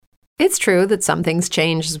It's true that some things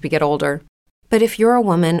change as we get older. But if you're a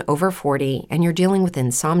woman over 40 and you're dealing with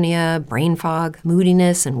insomnia, brain fog,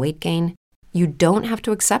 moodiness, and weight gain, you don't have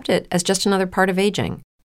to accept it as just another part of aging.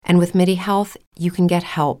 And with MIDI Health, you can get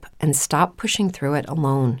help and stop pushing through it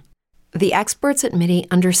alone. The experts at MIDI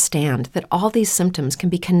understand that all these symptoms can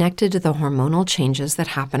be connected to the hormonal changes that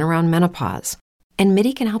happen around menopause, and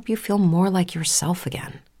MIDI can help you feel more like yourself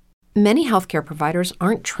again. Many healthcare providers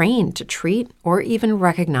aren't trained to treat or even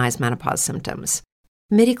recognize menopause symptoms.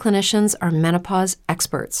 MIDI clinicians are menopause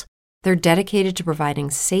experts. They're dedicated to providing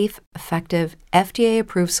safe, effective,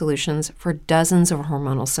 FDA-approved solutions for dozens of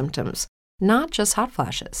hormonal symptoms, not just hot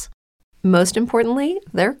flashes. Most importantly,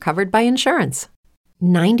 they're covered by insurance.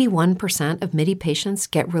 91% of MIDI patients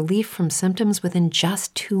get relief from symptoms within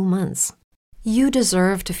just 2 months. You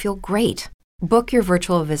deserve to feel great. Book your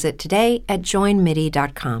virtual visit today at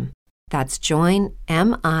joinmidi.com. That's joinmidi.com.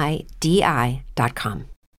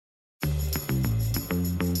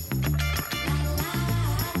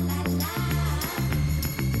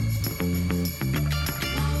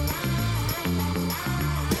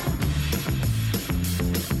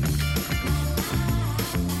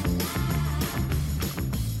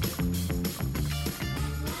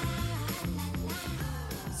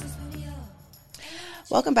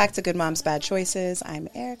 Welcome back to Good Moms, Bad Choices. I'm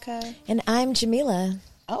Erica. And I'm Jamila.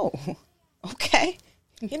 Oh, okay.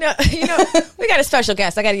 You know, we got a special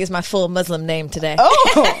guest. I got to use my full Muslim name today.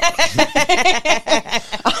 Oh.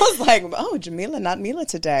 I was like, oh, Jamila, not Mila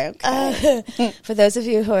today. Okay. For those of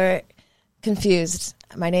you who are confused,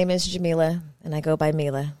 my name is Jamila, and I go by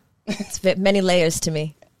Mila. It's many layers to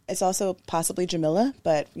me. It's also possibly Jamila,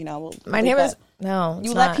 but, we'll my name is, no,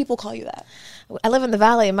 you let people call you that. I live in the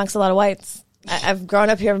Valley amongst a lot of whites. I've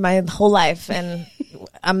grown up here my whole life, and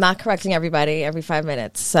I'm not correcting everybody every 5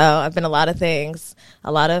 minutes. So I've been a lot of things.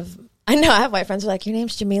 I know I have white friends who are like, your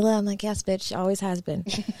name's Jamila? I'm like, yes, bitch, always has been.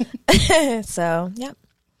 So, yeah.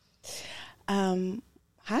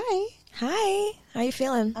 Hi. Hi. How you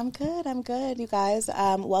feeling? I'm good, you guys.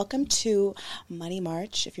 Welcome to Money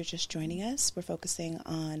March. If you're just joining us, we're focusing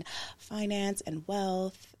on finance and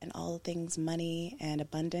wealth and all things money and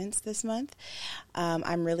abundance this month.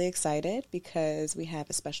 I'm really excited because we have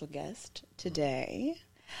a special guest today.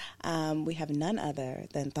 We have none other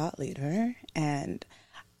than Thought Leader. And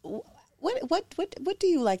what do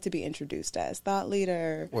you like to be introduced as? Thought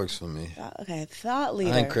Leader? Works for me. Okay, Thought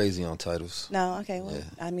Leader. I ain't crazy on titles. No, okay, well,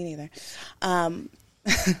 yeah. Me neither.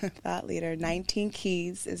 Thought Leader 19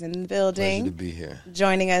 Keys is in the building. Pleasure to be here.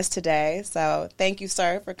 Joining us today. So thank you,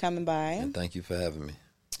 sir, for coming by. And thank you for having me.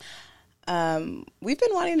 We've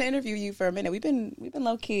been wanting to interview you for a minute. We've been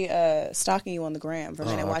low key stalking you on the gram for a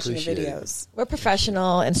minute, watching your videos. We're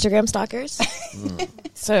professional Instagram stalkers.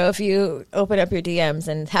 So if you open up your DMs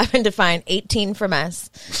and happen to find 18 from us,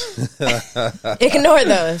 ignore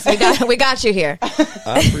those. We got you here.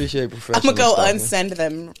 I appreciate professional. I'm gonna go stalking. unsend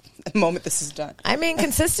them the moment this is done. I mean,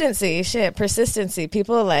 consistency, persistency.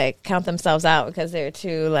 People count themselves out because their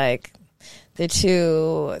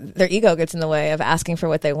ego gets in the way of asking for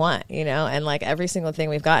what they want, and every single thing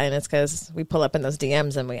we've gotten is because we pull up in those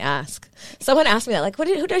DMs and we ask. Someone asked me that,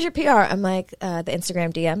 who does your PR? I'm like, the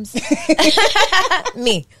Instagram DMs.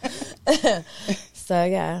 Me. So,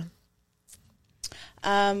 yeah.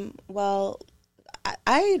 Well,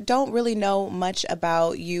 I don't really know much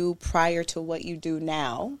about you prior to what you do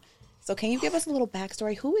now. So can you give us a little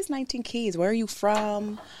backstory? Who is 19 Keys? Where are you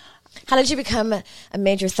from? How did you become a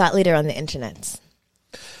major thought leader on the internet?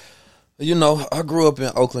 I grew up in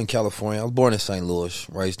Oakland, California. I was born in St. Louis,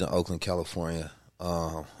 raised in Oakland, California.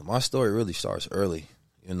 My story really starts early.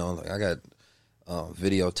 I got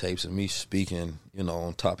videotapes of me speaking,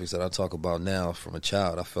 on topics that I talk about now from a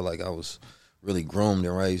child. I feel like I was really groomed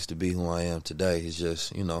and raised to be who I am today. It's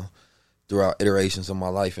just, throughout iterations of my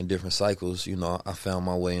life and different cycles, I found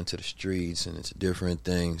my way into the streets and into different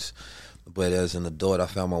things. But as an adult, I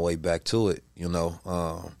found my way back to it,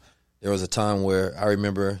 There was a time where I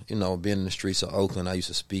remember, being in the streets of Oakland, I used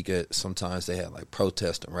to speak at, sometimes they had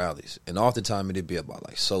protests and rallies. And oftentimes it'd be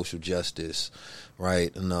about social justice,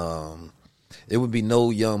 right? And it would be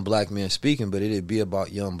no young black men speaking, but it'd be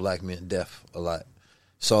about young black men deaf a lot.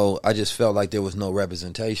 So I just felt like there was no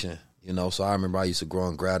representation, So I remember I used to go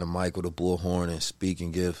and grab the mic with a bullhorn and speak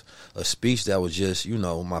and give a speech that was just,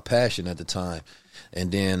 my passion at the time.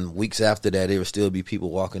 And then weeks after that, there would still be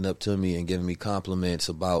people walking up to me and giving me compliments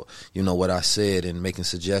about, what I said and making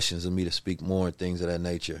suggestions of me to speak more and things of that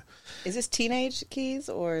nature. Is this teenage Keys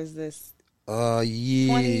or is this? Yeah,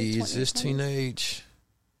 20, is this 20? Teenage?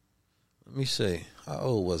 Let me see. How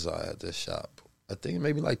old was I at this shop? I think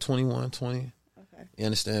maybe 21, 20. Okay. You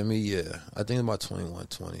understand me? Yeah. I think about 21,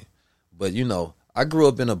 20. But, you know, I grew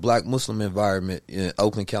up in a black Muslim environment in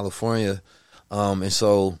Oakland, California. And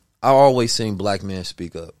so I always seen black men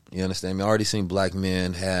speak up. You understand me? I already seen black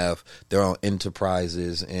men have their own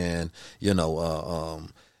enterprises and, you know,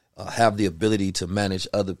 have the ability to manage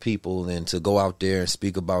other people and to go out there and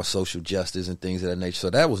speak about social justice and things of that nature. So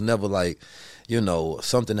that was never like, you know,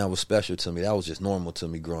 something that was special to me. That was just normal to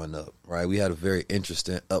me growing up, right? We had a very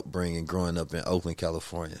interesting upbringing growing up in Oakland,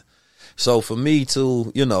 California. So for me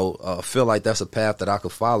to, you know, feel like that's a path that I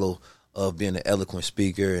could follow of being an eloquent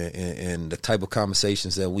speaker and the type of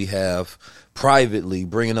conversations that we have privately,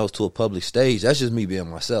 bringing those to a public stage, that's just me being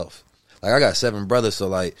myself. Like, I got 7 brothers, so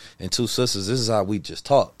like, and 2 sisters, this is how we just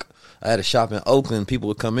talk. I had a shop in Oakland, people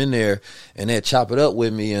would come in there and they'd chop it up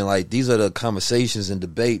with me, and like, these are the conversations and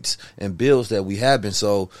debates and bills that we have been.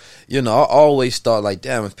 So, you know, I always thought like,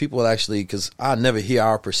 damn, if people actually, because I never hear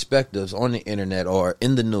our perspectives on the internet or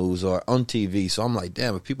in the news or on TV. So I'm like,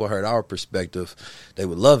 damn, if people heard our perspective, they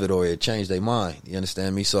would love it or it'd change their mind. You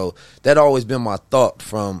understand me? So that always been my thought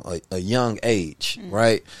from a young age,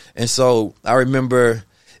 right? And so I remember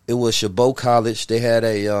it was Chabot College. They had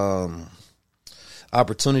a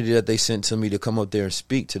opportunity that they sent to me to come up there and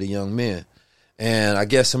speak to the young men. And I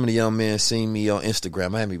guess some of the young men seen me on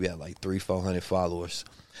Instagram. I had maybe like 300-400 followers.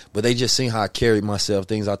 But they just seen how I carried myself,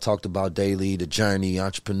 things I talked about daily, the journey,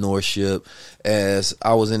 entrepreneurship, as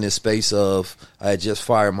I was in this space of, I had just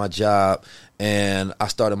fired my job and I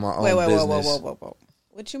started my own business. Whoa.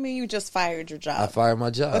 What you mean you just fired your job? I fired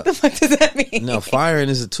my job. What the fuck does that mean? No, firing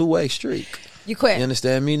is a 2-way streak. You quit. You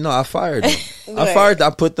understand me? No, I fired them. I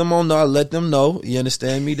put them on. I let them know. You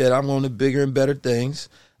understand me? That I'm on to bigger and better things.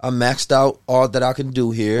 I maxed out all that I can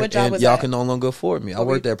do here, what job and was y'all that? can no longer afford me. I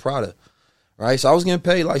worked at Prada, right? So I was getting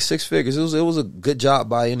paid like 6 figures. It was a good job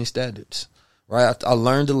by any standards, right? I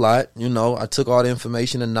learned a lot. You know, I took all the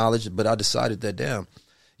information and knowledge, but I decided that, damn,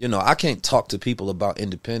 you know, I can't talk to people about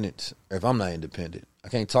independence if I'm not independent. I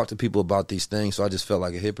can't talk to people about these things, so I just felt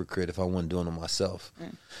like a hypocrite if I wasn't doing them myself.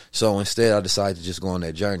 So instead, I decided to just go on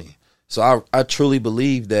that journey. So I truly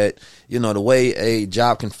believe that, you know, the way a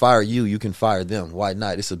job can fire you, you can fire them. Why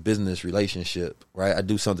not? It's a business relationship, right? I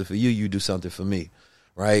do something for you, you do something for me,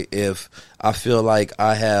 right? If I feel like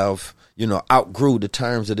I have, you know, outgrew the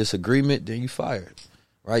terms of this agreement, then you fired,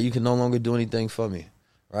 right? You can no longer do anything for me.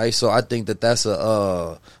 Right, so I think that that's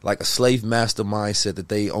like a slave master mindset, that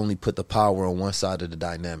they only put the power on one side of the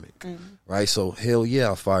dynamic. Right, so hell yeah,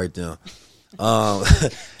 I fired them.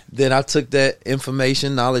 Then I took that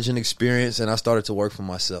information, knowledge, and experience, and I started to work for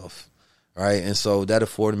myself. Right, and so that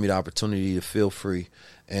afforded me the opportunity to feel free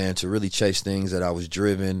and to really chase things that I was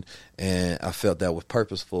driven and I felt that was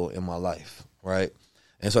purposeful in my life. Right.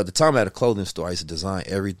 And so at the time, I had a clothing store. I used to design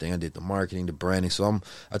everything. I did the marketing, the branding. So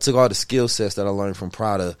I took all the skill sets that I learned from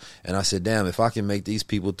Prada, and I said, damn, if I can make these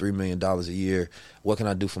people $3 million a year, what can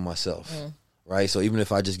I do for myself? Right? So even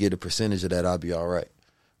if I just get a percentage of that, I'll be all right.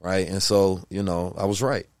 Right? And so, you know, I was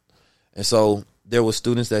right. And so there were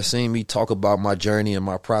students that seen me talk about my journey and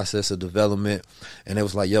my process of development, and it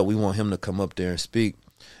was like, yo, we want him to come up there and speak.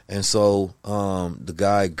 And so the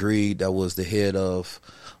guy agreed, that was the head of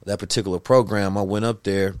that particular program. I went up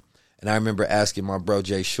there, and I remember asking my bro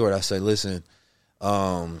Jay Short, I said, listen,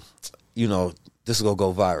 you know, this is going to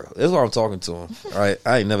go viral. That's why I'm talking to him, right?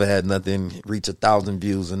 I ain't never had nothing reach 1,000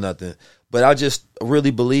 views or nothing. But I just really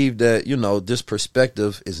believe that, you know, this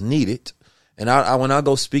perspective is needed. And I when I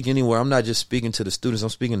go speak anywhere, I'm not just speaking to the students, I'm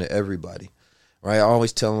speaking to everybody, right? I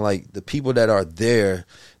always tell them, like, the people that are there,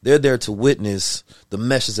 they're there to witness the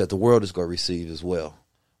message that the world is going to receive as well,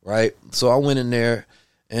 right? So I went in there,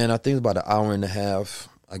 and I think about an hour and a half,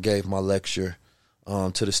 I gave my lecture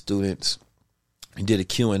to the students and did a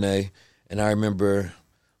Q&A. And I remember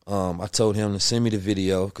I told him to send me the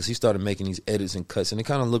video, because he started making these edits and cuts. And it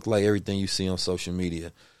kind of looked like everything you see on social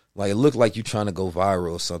media. Like, it looked like you trying to go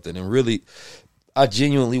viral or something. And really, I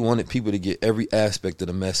genuinely wanted people to get every aspect of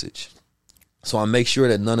the message. So I make sure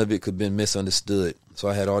that none of it could have been misunderstood. So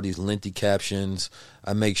I had all these lengthy captions.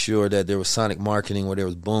 I make sure that there was sonic marketing, where there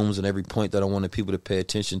was booms and every point that I wanted people to pay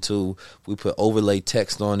attention to. We put overlay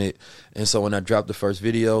text on it. And so when I dropped the first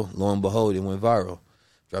video, lo and behold, it went viral.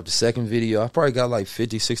 Dropped the second video. I probably got like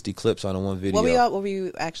 50, 60 clips out of one video. What were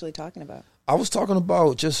you actually talking about? I was talking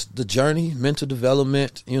about just the journey, mental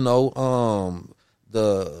development, you know,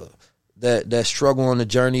 the that struggle on the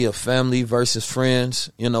journey of family versus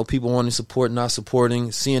friends, you know, people wanting support, not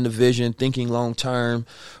supporting, seeing the vision, thinking long term,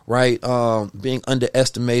 right? Being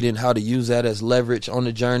underestimated, how to use that as leverage on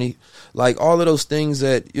the journey. Like all of those things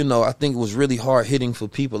that, you know, I think was really hard hitting for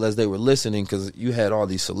people as they were listening, because you had all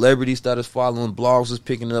these celebrities that was following, blogs was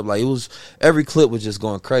picking it up. Like it was, every clip was just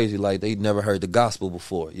going crazy. Like they'd never heard the gospel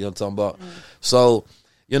before. You know what I'm talking about? So,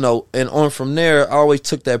 you know, and on from there, I always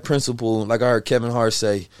took that principle. Like I heard Kevin Hart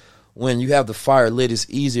say, when you have the fire lit, it's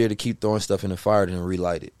easier to keep throwing stuff in the fire than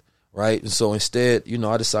relight it, right? And so instead, you know,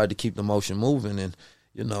 I decided to keep the motion moving. And,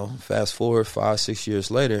 you know, fast forward 5-6 years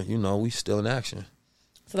later, you know, we still in action.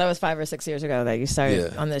 So that was 5 or 6 years ago that you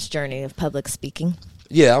started on this journey of public speaking?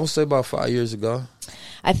 Yeah, I would say about 5 years ago.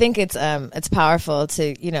 I think it's powerful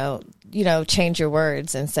to, you know, change your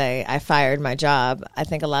words and say, I fired my job. I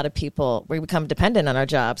think a lot of people, we become dependent on our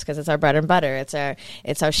jobs because it's our bread and butter.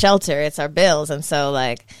 It's our shelter. It's our bills. And so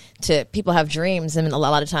like people have dreams, and a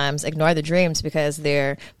lot of times ignore the dreams because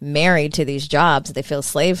they're married to these jobs. They feel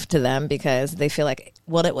slave to them because they feel like,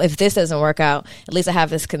 well, if this doesn't work out, at least I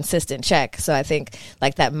have this consistent check. So I think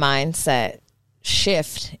like that mindset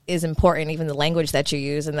shift is important, even the language that you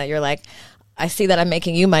use, and that you're like, I see that I'm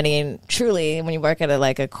making you money. And truly, when you work at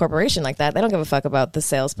a corporation like that, they don't give a fuck about the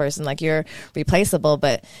salesperson. Like, you're replaceable.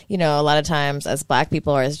 But, you know, a lot of times as Black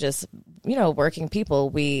people or as just, you know, working people,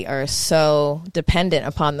 we are so dependent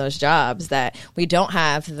upon those jobs that we don't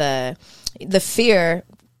have the fear,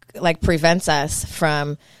 like, prevents us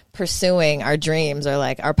from pursuing our dreams or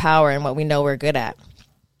like our power and what we know we're good at.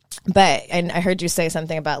 But, and I heard you say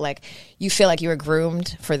something about like, you feel like you were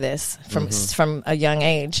groomed for this from a young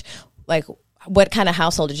age. Like, what kind of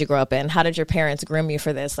household did you grow up in? How did your parents groom you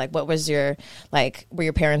for this? Like, what was your, like, were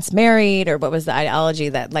your parents married, or what was the ideology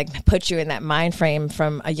that like put you in that mind frame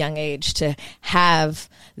from a young age to have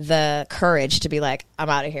the courage to be like, I'm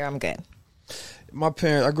out of here, I'm good? My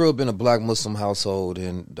parents, I grew up in a Black Muslim household,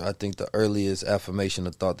 and I think the earliest affirmation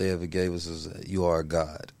or thought they ever gave us is that you are a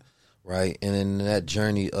God, right? And in that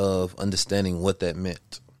journey of understanding what that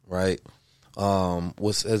meant, right,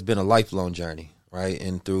 has been a lifelong journey, right?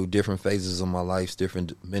 And through different phases of my life,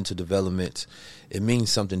 different mental developments, it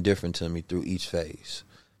means something different to me through each phase.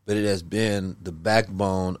 But it has been the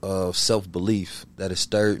backbone of self-belief that has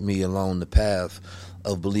stirred me along the path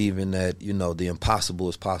of believing that, you know, the impossible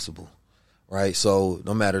is possible. Right, so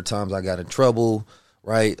no matter times I got in trouble,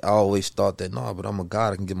 right, I always thought that, no, but I'm a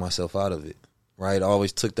God, I can get myself out of it, right? I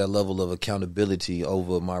always took that level of accountability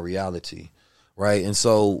over my reality, right? And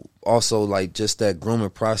so also like just that grooming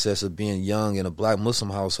process of being young in a Black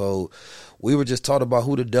Muslim household, we were just taught about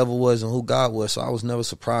who the devil was and who God was, so I was never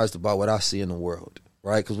surprised about what I see in the world,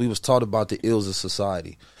 right? Because we was taught about the ills of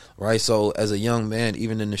society, right? So as a young man,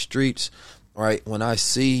 even in the streets, right, when I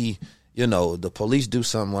see, you know, the police do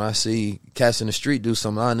something, when I see cats in the street do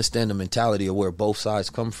something, I understand the mentality of where both sides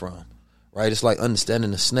come from, right? It's like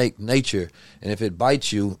understanding the snake nature. And if it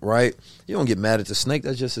bites you, right, you don't get mad at the snake.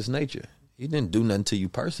 That's just his nature. He didn't do nothing to you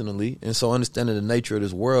personally. And so understanding the nature of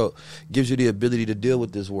this world gives you the ability to deal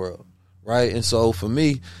with this world, right? And so for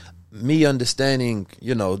me understanding,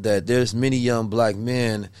 you know, that there's many young Black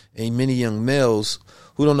men and many young males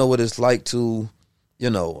who don't know what it's like to, you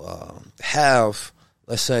know, have,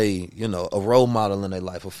 let's say, you know, a role model in their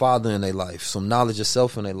life, a father in their life, some knowledge of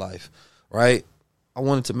self in their life, right? I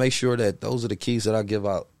wanted to make sure that those are the keys that I give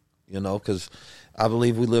out, you know, because I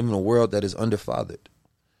believe we live in a world that is underfathered.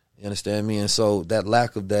 You understand me? And so that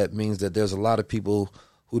lack of that means that there's a lot of people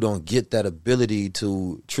who don't get that ability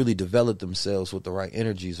to truly develop themselves with the right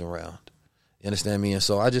energies around. You understand me? And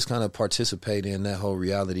so I just kind of participate in that whole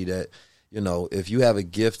reality that, you know, if you have a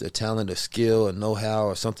gift, a talent, a skill, a know-how,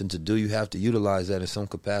 or something to do, you have to utilize that in some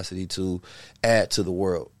capacity to add to the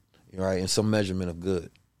world, right, in some measurement of good.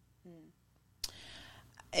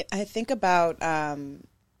 I think about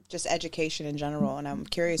just education in general, and I'm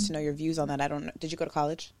curious to know your views on that. I don't know. Did you go to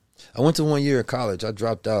college? I went to 1 year of college. I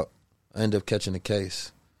dropped out. I ended up catching a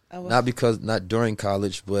case. Not during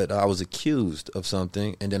college, but I was accused of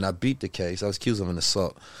something, and then I beat the case. I was accused of an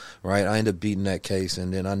assault, right? I ended up beating that case,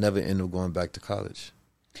 and then I never ended up going back to college.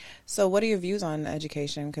 So what are your views on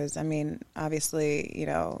education? Because, I mean, obviously, you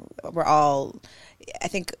know, we're all, I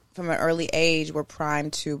think from an early age, we're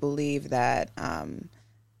primed to believe that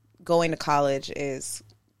going to college is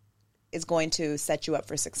going to set you up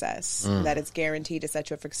for success, that it's guaranteed to set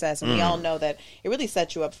you up for success. And we all know that it really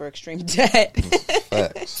sets you up for extreme debt.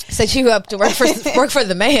 Set you up to work for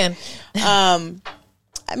the man.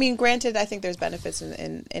 I mean, granted, I think there's benefits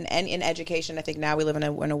in education. I think now we live in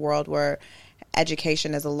a world where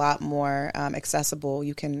education is a lot more accessible.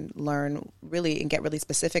 You can learn really and get really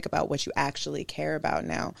specific about what you actually care about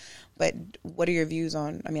now. But what are your views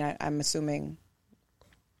on, I mean, I'm assuming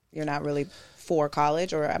you're not really for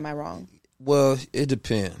college, or am I wrong? Well, it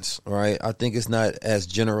depends, right? I think it's not as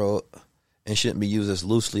general and shouldn't be used as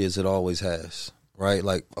loosely as it always has, right?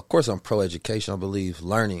 Like, of course, I'm pro-education. I believe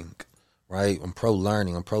learning, right? I'm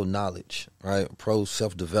pro-learning. I'm pro-knowledge, right? I'm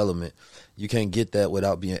pro-self-development. You can't get that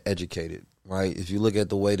without being educated, right? If you look at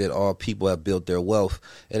the way that all people have built their wealth,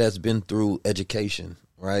 it has been through education,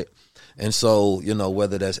 right? And so, you know,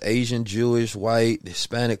 whether that's Asian, Jewish, white,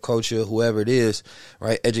 Hispanic culture, whoever it is,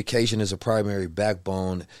 right, education is a primary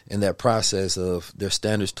backbone in that process of their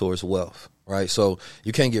standards towards wealth, right? So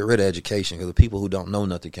you can't get rid of education because the people who don't know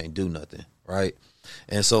nothing can't do nothing, right?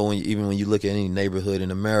 And so even when you look at any neighborhood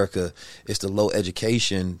in America, it's the low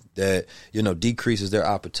education that, you know, decreases their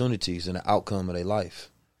opportunities and the outcome of their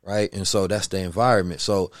life, right? And so that's the environment.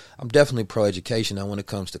 So I'm definitely pro-education now when it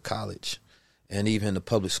comes to college. And even the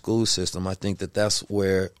public school system, I think that that's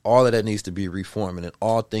where all of that needs to be reformed, and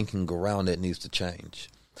all thinking around that needs to change.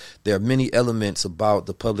 There are many elements about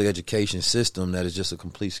the public education system that is just a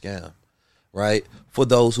complete scam, right? For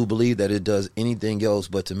those who believe that it does anything else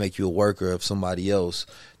but to make you a worker of somebody else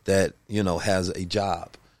that, you know, has a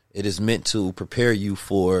job. It is meant to prepare you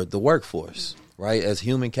for the workforce, right, as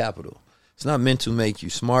human capital. It's not meant to make you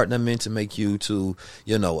smart, not meant to make you to,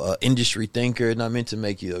 you know, an industry thinker, not meant to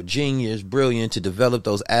make you a genius, brilliant, to develop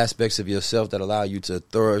those aspects of yourself that allow you to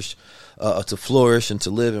flourish and to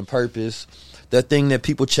live in purpose. That thing that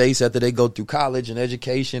people chase after they go through college and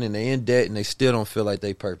education and they're in debt and they still don't feel like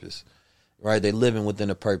they purpose, right? They're living within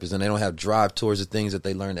a purpose and they don't have drive towards the things that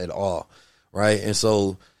they learned at all, right? And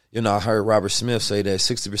so, you know, I heard Robert Smith say that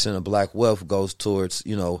 60% of black wealth goes towards,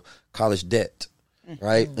 you know, college debt.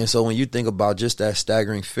 Right. And so when you think about just that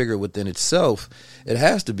staggering figure within itself, it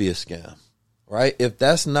has to be a scam. Right. If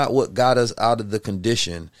that's not what got us out of the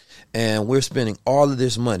condition and we're spending all of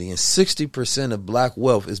this money and 60% of black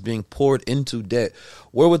wealth is being poured into debt,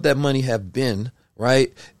 where would that money have been?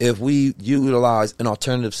 Right. If we utilize an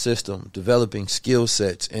alternative system, developing skill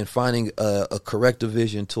sets and finding a corrective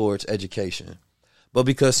vision towards education. But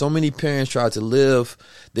because so many parents try to live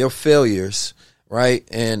their failures, right,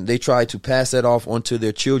 and they try to pass that off onto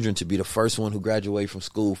their children to be the first one who graduate from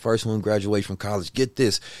school, first one who graduate from college. Get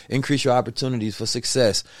this, increase your opportunities for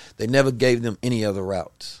success. They never gave them any other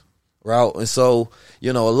route. And so,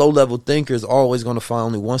 you know, a low-level thinker is always going to find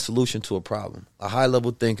only one solution to a problem. A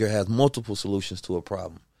high-level thinker has multiple solutions to a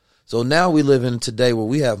problem. So now we live in today where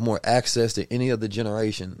we have more access than any other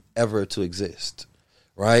generation ever to exist.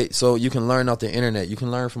 Right. So you can learn off the internet. You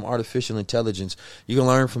can learn from artificial intelligence. You can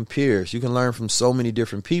learn from peers. You can learn from so many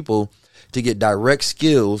different people to get direct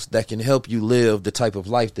skills that can help you live the type of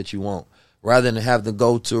life that you want, rather than have to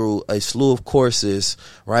go through a slew of courses,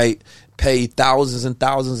 right, pay thousands and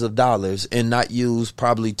thousands of dollars and not use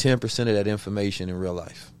probably 10% of that information in real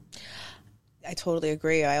life. I totally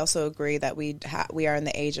agree. I also agree that we are in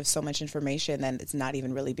the age of so much information that it's not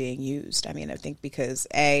even really being used. I mean, I think because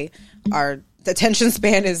our attention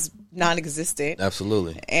span is non-existent.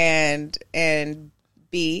 Absolutely. And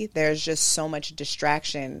B, there's just so much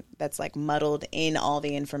distraction that's like muddled in all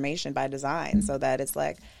the information by design, so that it's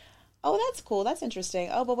like, oh, that's cool, that's interesting.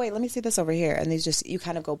 Oh, but wait, let me see this over here. And you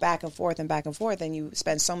kind of go back and forth, and you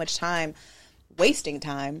spend so much time wasting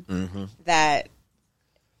time that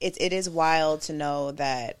it is wild to know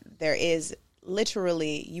that there is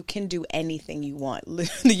literally, you can do anything you want. The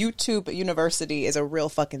YouTube University is a real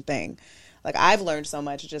fucking thing. Like, I've learned so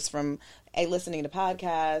much just from listening to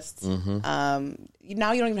podcasts. Now you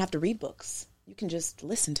don't even have to read books. You can just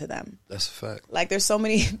listen to them. That's a fact. Like, there's so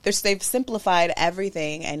many, they've simplified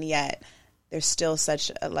everything, and yet there's still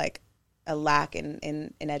such a lack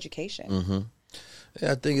in education.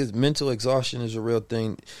 Yeah, I think mental exhaustion is a real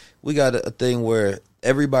thing. We got a thing where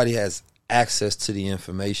everybody has access to the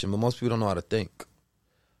information, but most people don't know how to think,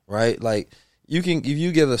 right? Like, if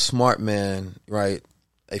you give a smart man, right,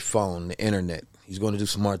 a phone, the internet, he's going to do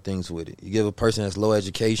smart things with it. You give a person that's low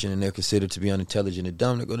education and they're considered to be unintelligent and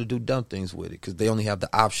dumb, they're going to do dumb things with it because they only have the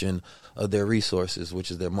option of their resources, which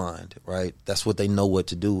is their mind, right? That's what they know what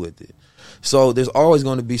to do with it. So there's always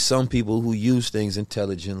going to be some people who use things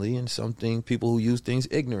intelligently and people who use things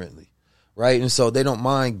ignorantly, right? And so they don't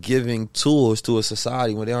mind giving tools to a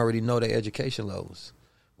society when they already know their education levels.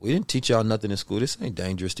 We didn't teach y'all nothing in school. This ain't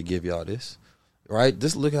dangerous to give y'all this. Right?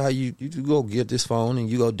 Just look at how you go get this phone and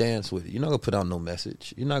you go dance with it. You're not going to put out no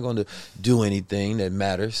message. You're not going to do anything that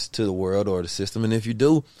matters to the world or the system. And if you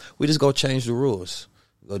do, we just go change the rules.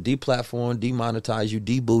 Go deplatform, demonetize you,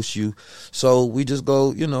 deboost you. So we just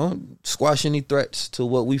go, squash any threats to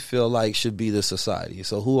what we feel like should be the society.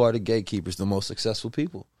 So who are the gatekeepers, the most successful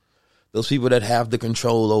people? Those people that have the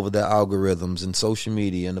control over their algorithms and social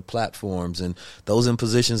media and the platforms, and those in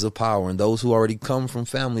positions of power, and those who already come from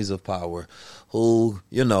families of power, who,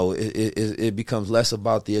 it becomes less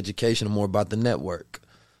about the education and more about the network,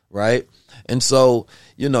 right? And so,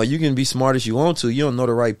 you can be smart as you want to. You don't know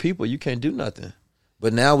the right people, you can't do nothing.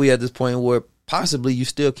 But now we at this point where possibly you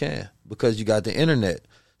still can, because you got the internet.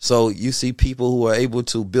 So you see people who are able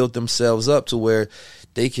to build themselves up to where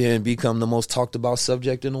they can become the most talked about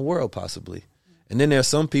subject in the world, possibly. And then there are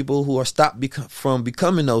some people who are stopped from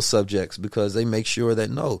becoming those subjects because they make sure that,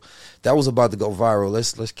 no, that was about to go viral.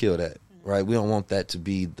 Let's kill that, right? We don't want that to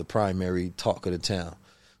be the primary talk of the town.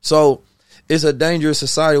 So it's a dangerous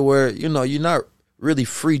society where, you're not really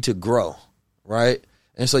free to grow, right?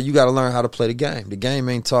 And so you got to learn how to play the game. The game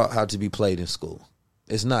ain't taught how to be played in school.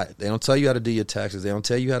 It's not. They don't tell you how to do your taxes. They don't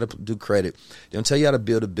tell you how to do credit. They don't tell you how to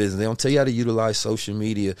build a business. They don't tell you how to utilize social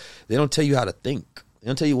media. They don't tell you how to think. They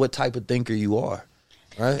don't tell you what type of thinker you are.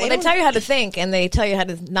 Right? Well, they tell you how to think, and they tell you how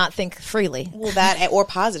to not think freely. Well, that or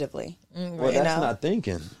positively. Well, that's not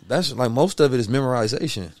thinking. That's like most of it is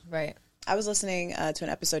memorization. Right. I was listening to an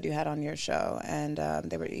episode you had on your show, and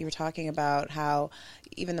you were talking about how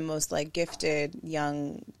even the most gifted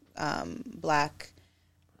young black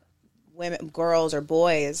women, girls or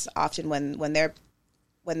boys, often when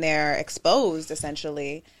they're exposed,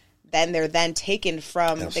 essentially, then they're taken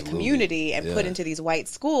from the community and put into these white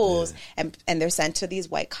schools, and they're sent to these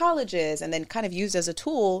white colleges, and then kind of used as a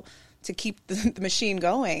tool to keep the machine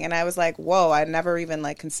going. And I was like, whoa, I never even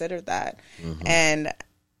considered that. Mm-hmm. And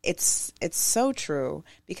it's so true,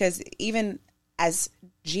 because even as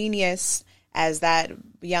genius as that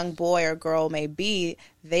young boy or girl may be,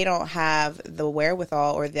 they don't have the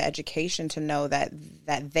wherewithal or the education to know that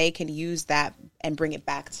they can use that and bring it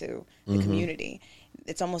back to the community.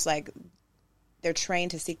 It's almost like they're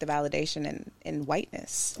trained to seek the validation in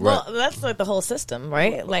whiteness. Well, that's the whole system,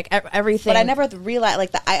 right? Everything. But I never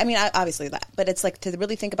realized obviously that, but it's to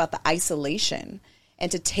really think about the isolation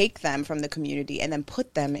and to take them from the community and then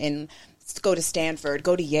put them in, go to Stanford,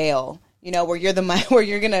 go to Yale, where you're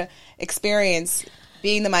going to experience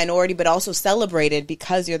being the minority, but also celebrated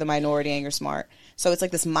because you're the minority and you're smart. So it's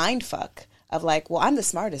this mind fuck of well, I'm the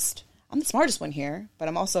smartest one here, but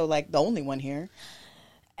I'm also the only one here.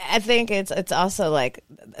 I think it's also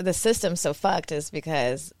the system's so fucked is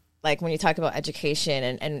because when you talk about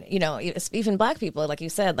education and even black people, like you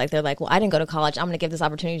said, they're well, I didn't go to college. I'm going to give this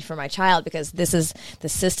opportunity for my child because this is the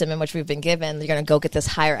system in which we've been given. You're going to go get this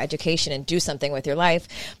higher education and do something with your life.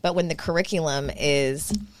 But when the curriculum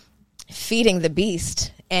is feeding the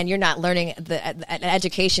beast and you're not learning an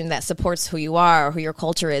education that supports who you are or who your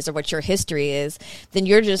culture is or what your history is, then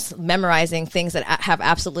you're just memorizing things that have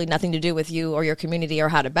absolutely nothing to do with you or your community or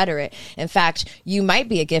how to better it. In fact, you might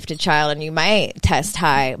be a gifted child and you might test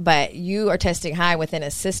high, but you are testing high within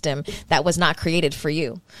a system that was not created for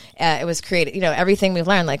you. It was created, everything we've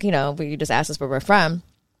learned, you just asked us where we're from.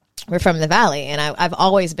 We're from the Valley, and I've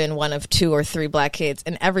always been one of 2 or 3 black kids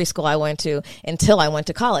in every school I went to until I went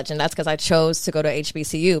to college. And that's because I chose to go to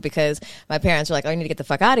HBCU because my parents were oh, you need to get the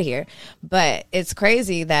fuck out of here. But it's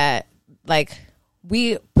crazy that,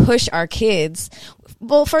 we push our kids.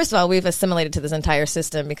 Well, first of all, we've assimilated to this entire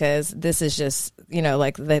system because this is just,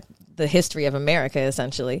 the history of America,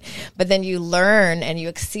 essentially. But then you learn and you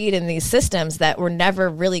exceed in these systems that were never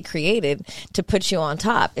really created to put you on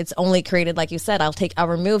top. It's only created, like you said, I'll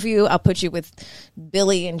remove you, I'll put you with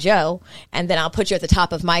Billy and Joe, and then I'll put you at the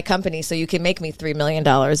top of my company so you can make me $3 million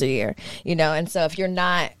a year. And so if you're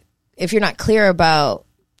not clear about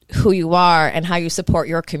who you are and how you support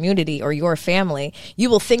your community or your family, you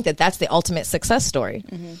will think that that's the ultimate success story.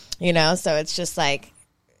 Mm-hmm. So it's just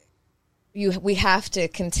we have to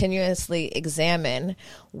continuously examine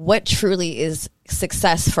what truly is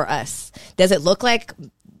success for us. Does it look like,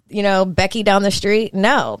 Becky down the street?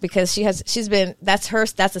 No, because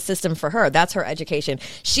that's a system for her. That's her education.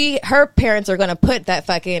 Her parents are going to put that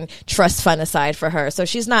fucking trust fund aside for her. So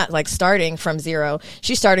she's not starting from 0.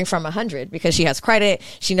 She's starting from 100 because she has credit.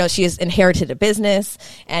 She knows she has inherited a business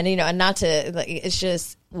and, and not to, it's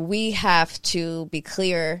just, we have to be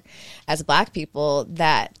clear as black people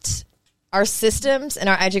that our systems and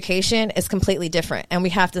our education is completely different. And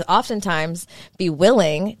we have to oftentimes be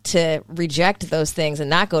willing to reject those things and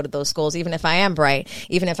not go to those schools, even if I am bright,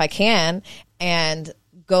 even if I can, and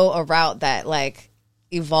go a route that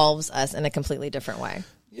evolves us in a completely different way.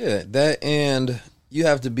 Yeah, that, and you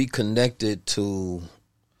have to be connected to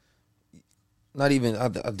not even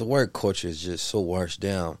the word culture is just so washed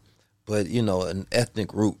down, but an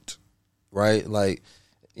ethnic root, right? Like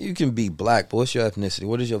you can be black, but what's your ethnicity?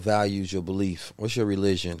 What is your values, your belief? What's your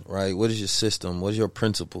religion, right? What is your system? What is your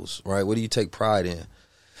principles, right? What do you take pride in?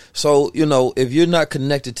 So, if you're not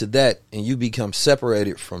connected to that and you become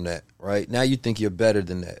separated from that, right? Now you think you're better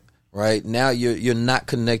than that, right? Now you're not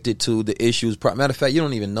connected to the issues. Matter of fact, you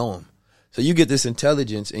don't even know them. So you get this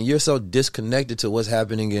intelligence and you're so disconnected to what's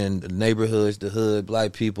happening in the neighborhoods, the hood,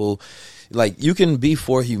 black people. Like you can be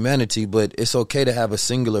for humanity, but it's okay to have a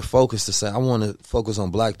singular focus to say, I want to focus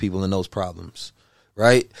on black people and those problems,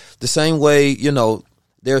 right? The same way,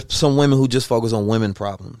 there's some women who just focus on women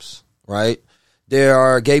problems, right? There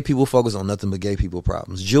are gay people focused on nothing but gay people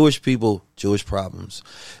problems. Jewish people, Jewish problems.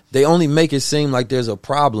 They only make it seem like there's a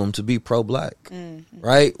problem to be pro-black,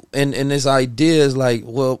 right? And this idea is like,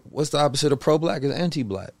 well, what's the opposite of pro-black? It's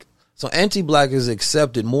anti-black. So anti-black is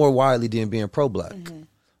accepted more widely than being pro-black,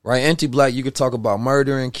 right? Anti-black, you can talk about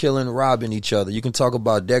murdering, killing, robbing each other. You can talk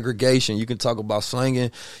about degradation. You can talk about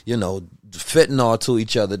slinging, fentanyl to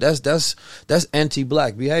each other. That's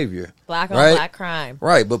anti-black behavior. Black on right? black crime.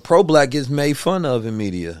 Right, but pro-black gets made fun of in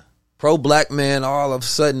media. Pro-black man all of a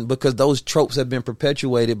sudden, because those tropes have been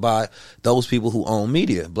perpetuated by those people who own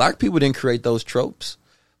media. Black people didn't create those tropes,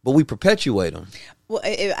 but we perpetuate them. Well,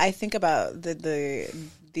 I think about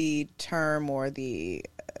the term or the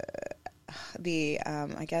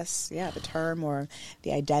I guess the term or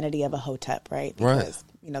the identity of a hotep, right? Because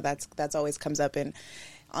that's always comes up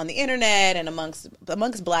on the internet and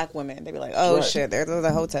amongst black women. They be like, oh shit, there's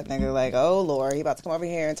a hotep nigga. Like, oh Lord, he about to come over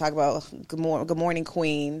here and talk about good morning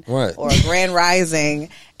queen, right, or grand rising.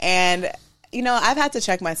 And I've had to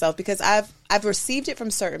check myself because I've received it from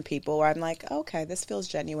certain people where I'm like, okay, this feels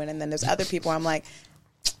genuine, and then there's other people where I'm like,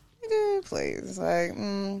 nigga, please, like,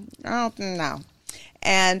 I don't know.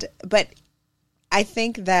 But I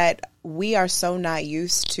think that we are so not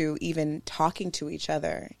used to even talking to each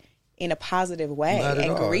other in a positive way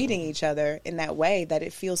and greeting each other in that way that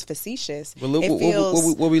it feels facetious. Well,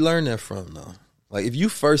 look, what we learned that from, though. Like, if you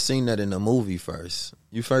first seen that in a movie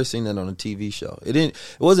you first seen that on a TV show. It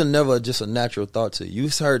wasn't never just a natural thought to you. You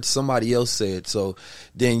heard somebody else say it, so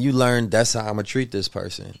then you learned that's how I'm going to treat this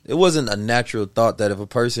person. It wasn't a natural thought that if a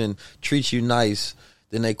person treats you nice,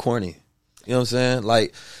 then they corny. You know what I'm saying?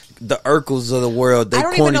 Like, the Urkels of the world, they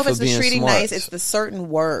corny for being smart. I don't even know if it's the treating nice, it's the certain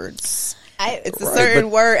words. It's a certain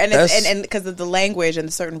word, and because of the language and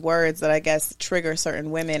the certain words that I guess trigger certain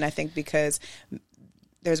women. I think because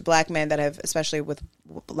there's black men that have, especially with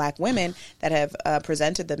black women, that have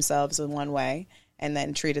presented themselves in one way and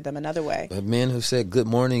then treated them another way. But men who said good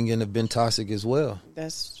morning and have been toxic as well.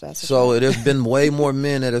 That's so there's been way more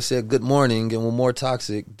men that have said good morning and were more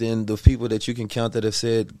toxic than the people that you can count that have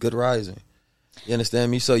said good rising. You understand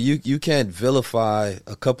me? So you can't vilify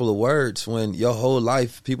a couple of words when your whole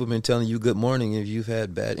life people have been telling you good morning if you've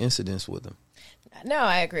had bad incidents with them. No,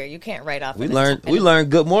 I agree. You can't write off. We learned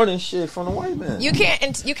good morning shit from the white man. You can't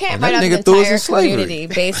write off an entire community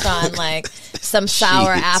based on like some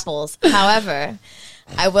sour apples. However,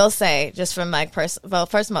 I will say just from my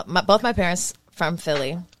both my parents from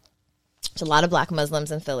Philly. There's a lot of black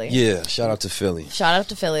Muslims in Philly. Yeah, shout out to Philly. Shout out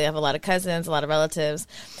to Philly. I have a lot of cousins, a lot of relatives.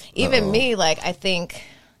 Even me, like, I think...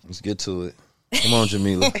 Let's get to it. Come on,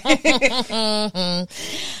 Jamila.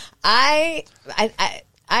 I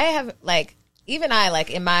have, like, even I,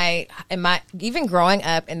 like, in my even growing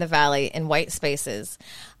up in the Valley in white spaces,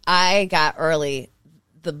 I got early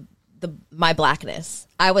my blackness.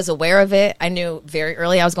 I was aware of it. I knew very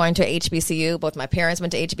early I was going to HBCU. Both my parents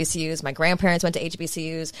went to HBCUs. My grandparents went to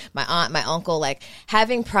HBCUs. My aunt, my uncle, like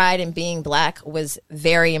having pride in being black was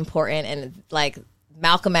very important. And like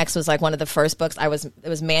Malcolm X was like one of the first books it was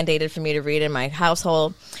mandated for me to read in my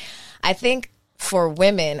household. I think for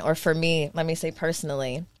women, or for me, let me say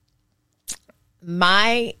personally,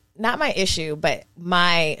 not my issue, but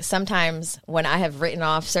sometimes when I have written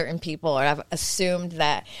off certain people or I've assumed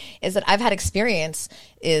that is that I've had experience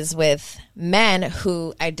is with men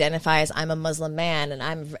who identify as I'm a Muslim man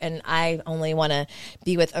and I only want to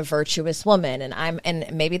be with a virtuous woman and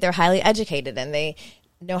maybe they're highly educated and they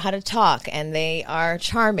know how to talk and they are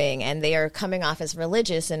charming and they are coming off as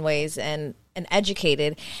religious in ways and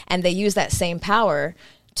educated, and they use that same power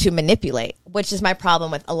to manipulate, which is my problem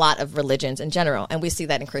with a lot of religions in general. And we see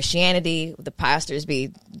that in Christianity, the pastors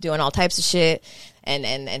be doing all types of shit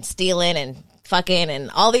and stealing and fucking and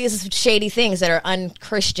all these shady things that are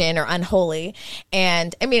unchristian or unholy.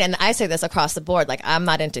 And I mean, and I say this across the board, like I'm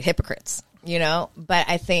not into hypocrites, you know, but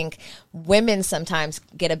I think women sometimes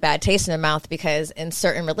get a bad taste in their mouth because in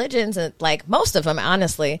certain religions, like most of them,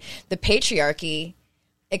 honestly, the patriarchy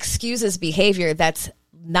excuses behavior that's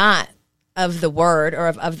not of the word or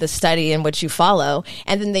of the study in which you follow,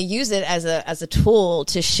 and then they use it as a tool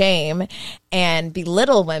to shame and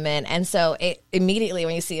belittle women. And so it immediately,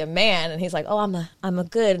 when you see a man and he's like, oh, I'm a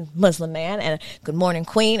good Muslim man and a good morning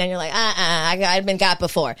queen, and you're like, I've been got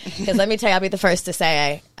before. Because let me tell you, I'll be the first to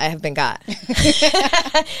say I have been got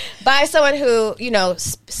by someone who, you know,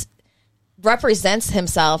 represents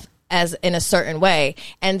himself as in a certain way,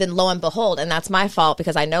 and then lo and behold, and that's my fault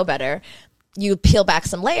because I know better, you peel back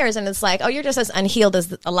some layers and it's like, oh, you're just as unhealed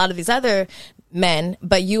as a lot of these other men,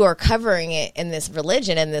 but you are covering it in this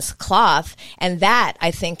religion, in this cloth. And that,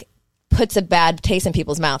 I think, puts a bad taste in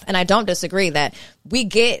people's mouth. And I don't disagree that we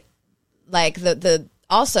get like the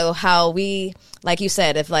also how we, like you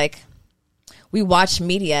said, if like we watch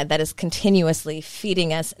media that is continuously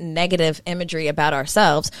feeding us negative imagery about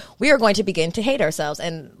ourselves, we are going to begin to hate ourselves.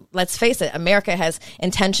 And let's face it, America has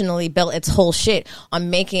intentionally built its whole shit on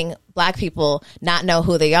making Black people not know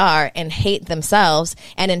who they are and hate themselves,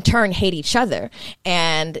 and in turn hate each other,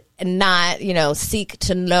 and not, you know, seek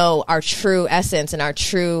to know our true essence and our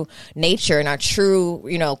true nature and our true,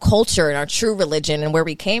 you know, culture and our true religion and where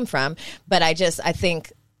we came from. But I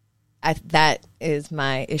think that is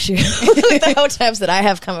my issue with the hoteps that I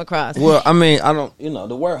have come across. Well, I mean, I don't, you know,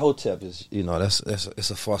 the word hotep is, you know, it's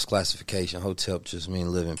a false classification. Hotep just means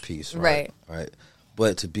live in peace, right? Right.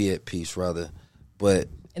 But to be at peace, rather. But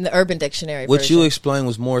in the Urban Dictionary what version, you explained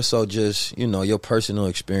was more so just, you know, your personal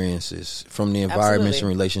experiences from the environments and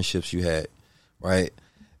relationships you had, right?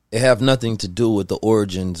 It have nothing to do with the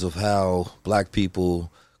origins of how Black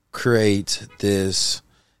people create this,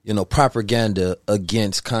 you know, propaganda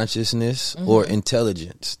against consciousness or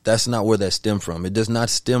intelligence. That's not where that stemmed from. It does not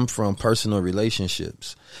stem from personal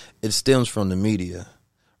relationships. It stems from the media,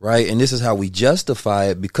 right? And this is how we justify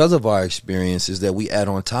it because of our experiences that we add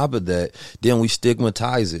on top of that. Then we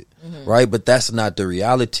stigmatize it, right? But that's not the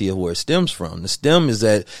reality of where it stems from. The stem is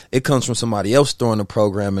that it comes from somebody else throwing a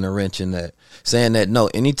program and a wrench in that, saying that, no,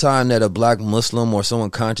 anytime that a Black Muslim or someone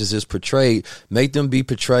conscious is portrayed, make them be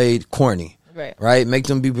portrayed corny. Right. Make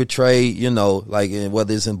them be portrayed, you know, like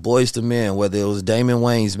whether it's in Boys to Men, whether it was Damon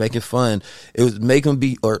Wayans making fun, it was make them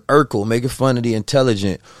be, or Urkel making fun of the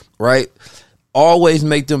intelligent, right? Always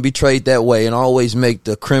make them be portrayed that way, and always make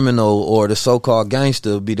the criminal or the so-called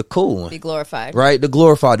gangster be the cool one. Be glorified. Right? The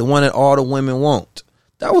glorified, the one that all the women want.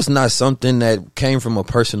 That was not something that came from a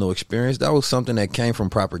personal experience. That was something that came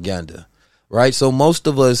from propaganda. Right. So most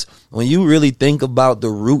of us, when you really think about the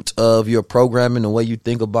root of your programming, the way you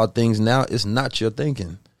think about things now, it's not your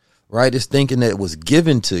thinking. Right. It's thinking that it was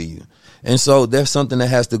given to you. And so there's something that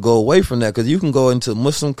has to go away from that, because you can go into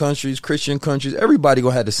Muslim countries, Christian countries, everybody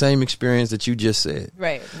going to have the same experience that you just said.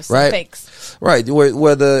 Right. Right. Fakes. Right.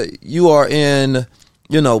 Whether you are in,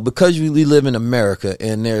 you know, because we live in America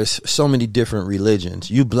and there's so many different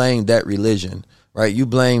religions, you blame that religion. Right. You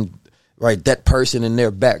blame that person in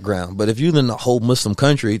their background. But if you're in a whole Muslim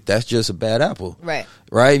country, that's just a bad apple. Right.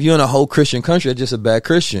 If you're in a whole Christian country, that's just a bad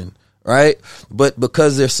Christian. Right. But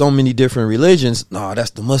because there's so many different religions, no,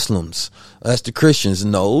 that's the Muslims. That's the Christians.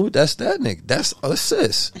 No, that's that nigga. That's us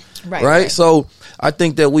sis. Right. So I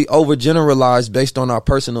think that we overgeneralize based on our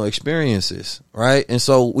personal experiences. Right. And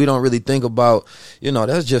so we don't really think about, you know,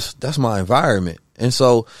 that's my environment. And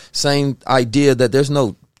so same idea that there's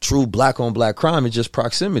no true Black on Black crime. It's just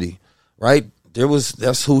proximity. Right.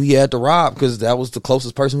 That's who he had to rob, because that was the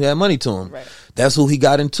closest person who had money to him. Right. That's who he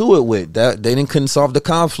got into it with. That they couldn't solve the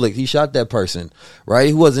conflict. He shot that person. Right.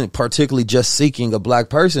 He wasn't particularly just seeking a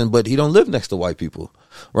Black person, but he don't live next to white people.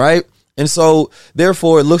 Right. And so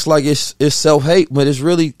therefore it looks like it's self-hate, but it's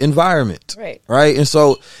really environment. Right. And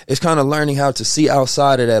so it's kind of learning how to see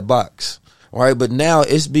outside of that box. Right. But now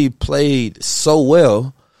it's be played so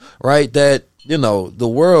well. Right. That, you know, the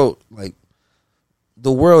world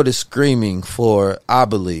is screaming for, I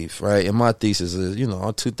believe, right? And my thesis is, you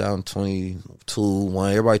know, 2022,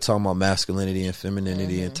 everybody talking about masculinity and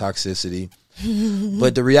femininity and toxicity.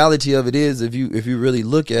 But the reality of it is, if you really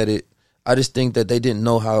look at it, I just think that they didn't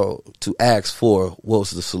know how to ask for what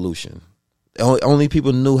was the solution. Only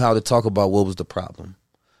people knew how to talk about what was the problem,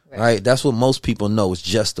 right? That's what most people know is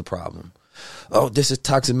just the problem. Oh, this is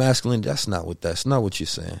toxic masculinity. That's not what you're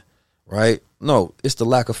saying. Right? No, it's the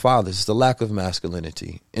lack of fathers. It's the lack of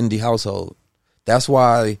masculinity in the household. That's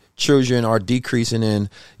why children are decreasing in,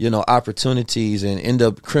 you know, opportunities and end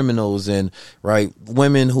up criminals, and right,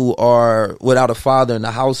 women who are without a father in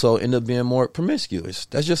the household end up being more promiscuous.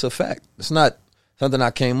 That's just a fact. It's not something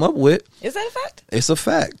I came up with. Is that a fact? It's a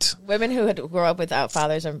fact. Women who grow up without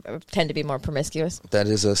fathers tend to be more promiscuous. That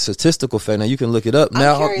is a statistical fact. Now you can look it up. I'm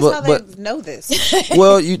now, curious how they know this.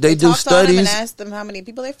 Well, they do Talk to them and studies. ask them how many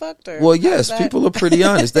people they fucked. Or Well, how yes, is that? people are pretty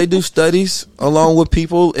honest. They do studies along with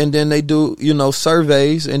people, and then they do,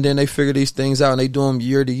 surveys, and then they figure these things out, and they do them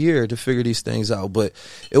year to year to figure these things out. But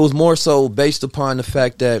it was more so based upon the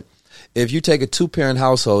fact that if you take a 2-parent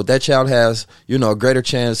household, that child has, a greater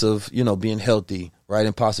chance of, being healthy, right,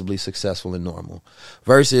 and possibly successful and normal.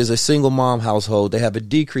 Versus a single mom household, they have a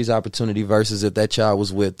decreased opportunity versus if that child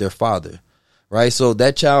was with their father. Right, so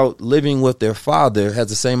that child living with their father has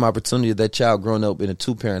the same opportunity as that child growing up in a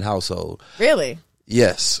 2-parent household. Really?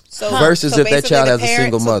 Yes. Versus if that child has a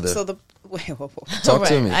single mother. Talk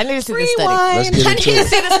to me. I need to see the Let's study. get I need into to it.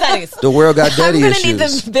 see the studies. The world got daddy I'm going to issues.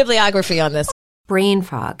 need the bibliography on this. Brain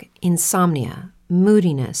fog, insomnia,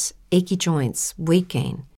 moodiness, achy joints, weight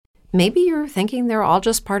gain. Maybe you're thinking they're all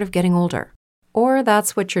just part of getting older, or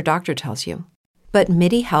that's what your doctor tells you. But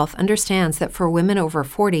MIDI Health understands that for women over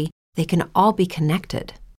 40, they can all be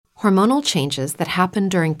connected. Hormonal changes that happen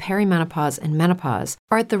during perimenopause and menopause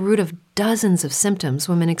are at the root of dozens of symptoms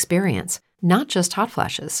women experience, not just hot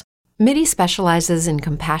flashes. MIDI specializes in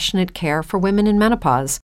compassionate care for women in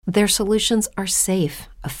menopause. Their solutions are safe,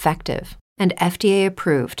 effective, and FDA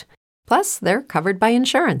approved. Plus, they're covered by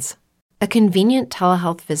insurance. A convenient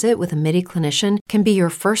telehealth visit with a MIDI clinician can be your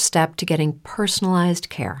first step to getting personalized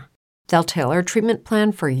care. They'll tailor a treatment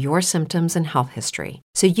plan for your symptoms and health history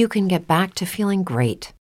so you can get back to feeling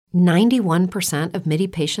great. 91% of MIDI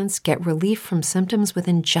patients get relief from symptoms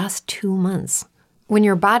within just 2 months. When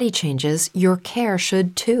your body changes, your care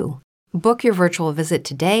should too. Book your virtual visit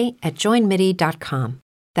today at joinmidi.com.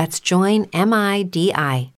 That's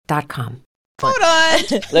joinmidi.com. Hold on.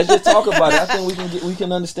 Let's just talk about it. I think we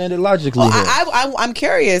can understand it logically. Well, I'm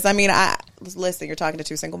curious. I mean, listen. You're talking to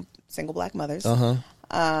two single black mothers.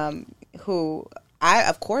 Who I,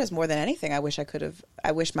 of course, more than anything, I wish me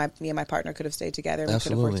and my partner could have stayed together and we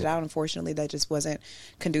could have worked it out. Unfortunately, that just wasn't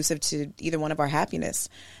conducive to either one of our happiness.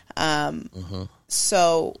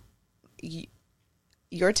 So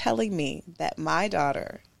you're telling me that my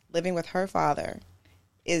daughter living with her father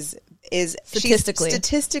is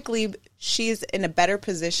statistically she's in a better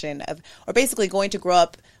position or basically going to grow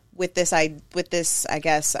up with this, I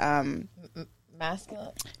guess,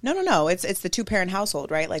 masculine? No. It's the 2-parent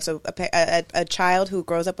household, right? Like, so a child who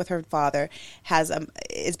grows up with her father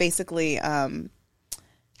is basically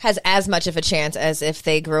has as much of a chance as if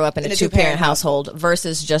they grew up in a 2-parent household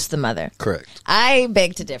versus just the mother. Correct. I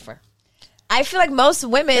beg to differ. I feel like most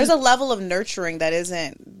women, there's a level of nurturing that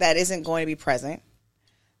isn't going to be present.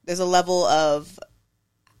 There's a level of,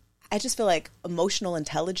 I just feel like, emotional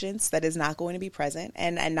intelligence that is not going to be present.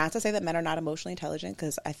 And not to say that men are not emotionally intelligent,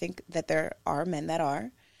 because I think that there are men that are.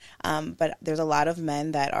 But there's a lot of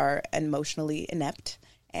men that are emotionally inept.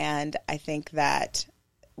 And I think that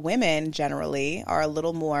women generally are a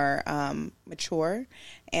little more mature.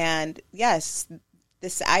 And yes,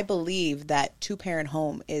 I believe that 2-parent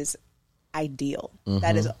home is ideal. Mm-hmm.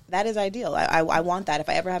 That is ideal. I want that. If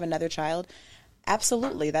I ever have another child,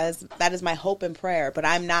 absolutely, that is my hope and prayer. But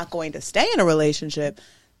I'm not going to stay in a relationship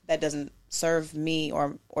that doesn't serve me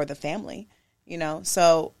or the family,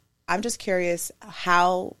 So I'm just curious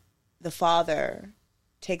how the father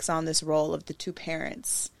takes on this role of the 2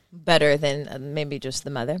 parents. Better than maybe just the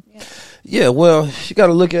mother. Yeah, well, you got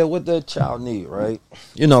to look at what the child need, right?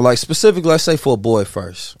 Like specifically, let's say for a boy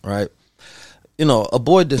first, right? A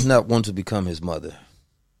boy does not want to become his mother.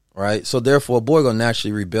 Right? So therefore, a boy going to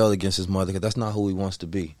naturally rebel against his mother because that's not who he wants to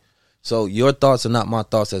be. So your thoughts are not my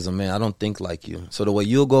thoughts as a man. I don't think like you. So the way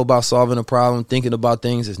you'll go about solving a problem, thinking about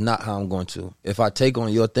things, is not how I'm going to. If I take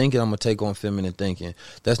on your thinking, I'm going to take on feminine thinking.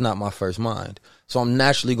 That's not my first mind. So I'm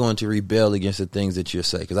naturally going to rebel against the things that you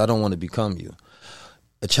say because I don't want to become you.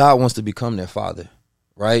 A child wants to become their father,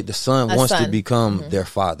 right? The son wants to become their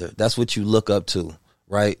father. That's what you look up to,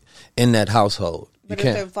 right? In that household. But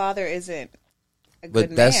if their father isn't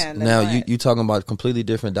but that's man, now you talking about a completely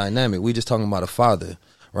different dynamic. We just talking about a father,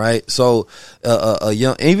 right? So a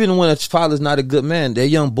young, even when a father's not a good man, their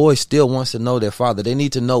young boy still wants to know their father. They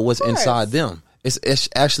need to know what's inside them. It's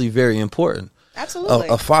actually very important. Absolutely,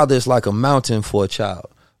 a father is like a mountain for a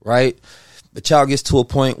child, right? The child gets to a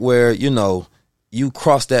point where you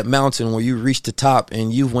cross that mountain where you reach the top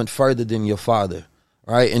and you went further than your father.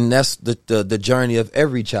 Right, and that's the journey of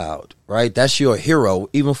every child, right? That's your hero.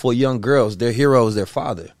 Even for young girls, their hero is their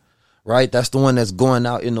father, right? That's the one that's going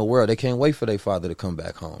out in the world. They can't wait for their father to come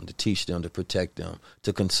back home, to teach them, to protect them,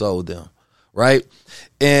 to console them, right?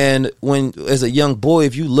 And when, as a young boy,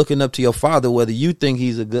 if you looking up to your father, whether you think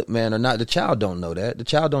he's a good man or not, the child don't know that. The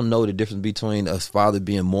child don't know the difference between a father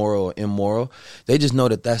being moral or immoral. They just know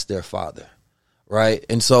that that's their father, right?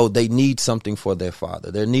 And so they need something for their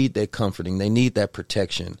father. They need that comforting. They need that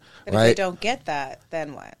protection, But right? if they don't get that,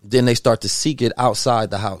 then what? Then they start to seek it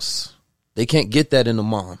outside the house. They can't get that in the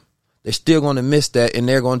mom. They're still going to miss that, and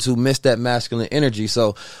they're going to miss that masculine energy.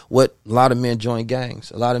 So what a lot of men join gangs.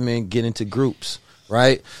 A lot of men get into groups,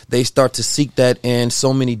 right? They start to seek that in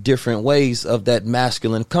so many different ways of that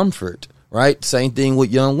masculine comfort, right? Same thing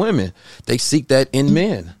with young women. They seek that in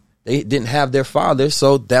men. They didn't have their father,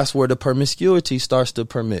 so that's where the promiscuity starts to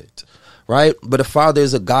permit, right? But a father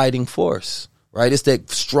is a guiding force, right? It's that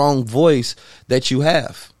strong voice that you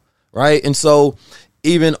have, right? And so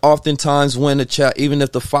even oftentimes when a child, even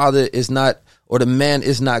if the father is not, or the man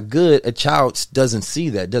is not good, a child doesn't see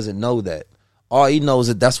that, doesn't know that. All he knows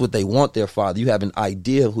is that's what they want their father. You have an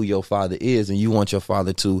idea of who your father is, and you want your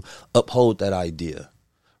father to uphold that idea,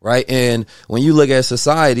 right? And when you look at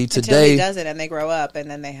society Until today, he does it and they grow up and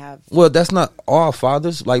then they have. well, that's not all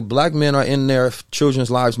fathers. Like, black men are in their children's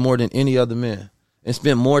lives more than any other men and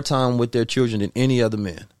spend more time with their children than any other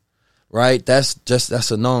man, right? That's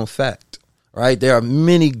a known fact. Right, there are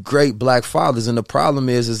many great black fathers, and the problem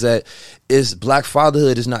is that black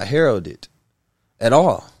fatherhood is not heralded at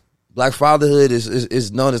all. Black fatherhood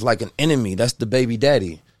is known as like an enemy. That's the baby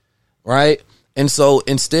daddy, right? And so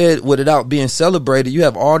instead, without being celebrated, you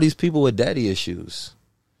have all these people with daddy issues.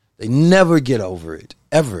 They never get over it,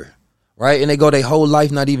 ever. Right? And they go their whole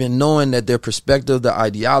life not even knowing that their perspective, their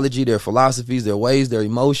ideology, their philosophies, their ways, their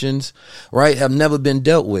emotions, right, have never been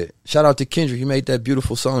dealt with. Shout out to Kendrick. He made that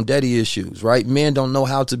beautiful song, Daddy Issues, right? Men don't know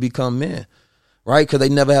how to become men, right? Because they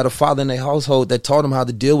never had a father in their household that taught them how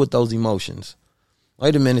to deal with those emotions.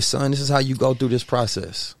 Wait a minute, son. This is how you go through this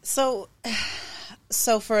process. So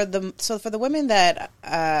for the women that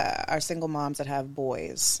are single moms that have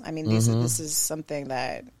boys, I mean, this is something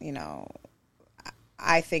that, you know,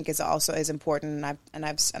 I think is also is important, and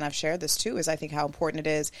I've shared this too. Is I think how important it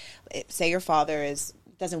is. Say your father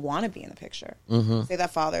doesn't want to be in the picture. Mm-hmm. Say that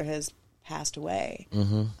father has passed away.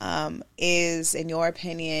 Mm-hmm. Is, in your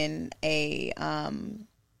opinion, a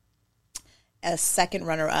second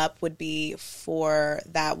runner up would be for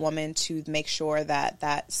that woman to make sure that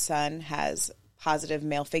that son has positive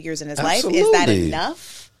male figures in his Absolutely. life? Is that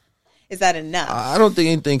enough? Is that enough? I don't think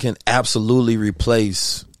anything can absolutely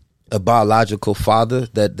replace a biological father,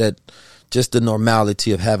 that just the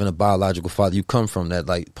normality of having a biological father. You come from that,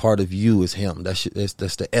 like, part of you is him. That's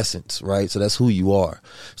the essence, right? So that's who you are.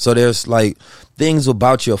 So there's like things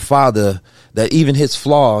about your father that even his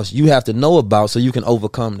flaws you have to know about so you can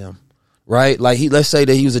overcome them, right? Like, let's say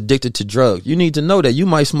that he was addicted to drugs. You need to know that you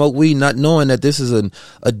might smoke weed not knowing that this is an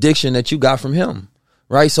addiction that you got from him,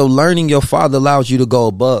 right? So learning your father allows you to go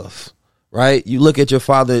above. Right? You look at your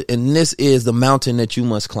father, and this is the mountain that you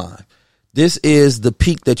must climb. This is the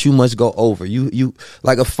peak that you must go over. You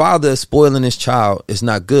like, a father spoiling his child is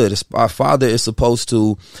not good. Our father is supposed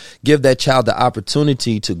to give that child the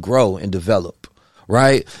opportunity to grow and develop.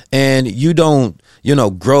 Right? And you don't,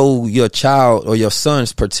 grow your child or your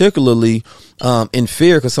sons particularly in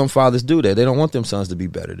fear, because some fathers do that. They don't want them sons to be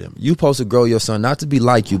better than them. You're supposed to grow your son not to be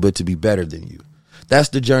like you, but to be better than you. That's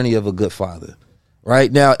the journey of a good father.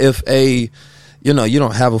 Right? Now, if you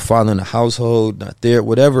don't have a father in the household, not there,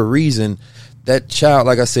 whatever reason, that child,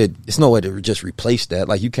 like I said, it's no way to just replace that.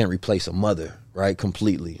 Like, you can't replace a mother, right?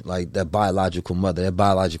 Completely. Like, that biological mother, that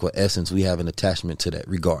biological essence, we have an attachment to that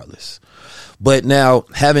regardless. But now,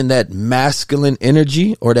 having that masculine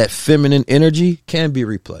energy or that feminine energy can be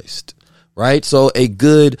replaced. Right? So a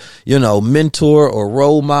good, mentor or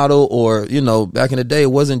role model, or, back in the day,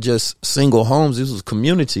 it wasn't just single homes. This was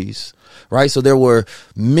communities. Right. So there were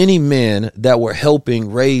many men that were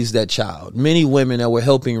helping raise that child, many women that were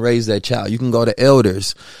helping raise that child. You can go to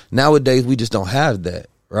elders. Nowadays, we just don't have that.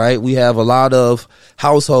 Right. We have a lot of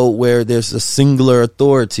household where there's a singular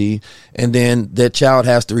authority, and then that child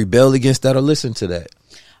has to rebel against that or listen to that.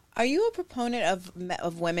 Are you a proponent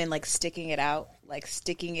of women, like, sticking it out, like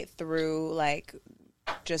sticking it through, like,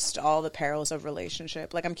 just all the perils of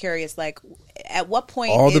relationship? Like, I'm curious, like, at what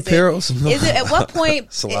point all the perils? Is it at what point?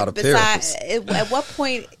 It's a lot of perils. At what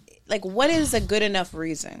point? Like, what is a good enough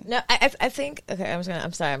reason? No, I think. Okay, I'm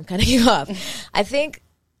sorry, I'm cutting you off. I think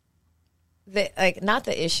that, like, not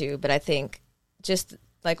the issue, but I think just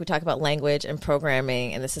like we talk about language and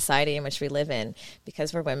programming and the society in which we live in,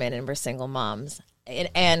 because we're women and we're single moms,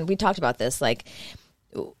 and we talked about this, like,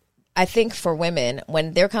 I think for women,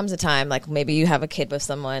 when there comes a time, like, maybe you have a kid with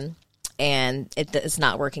someone and it's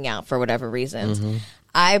not working out for whatever reasons,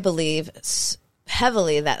 I believe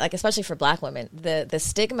heavily that, like, especially for Black women, the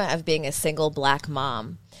stigma of being a single Black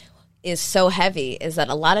mom is so heavy, is that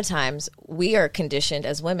a lot of times we are conditioned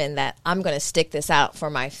as women that I'm going to stick this out for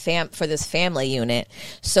my for this family unit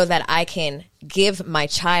so that I can give my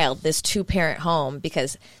child this 2-parent home,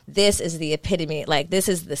 because this is the epitome, like this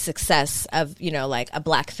is the success of, you know, like a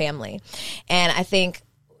Black family. And I think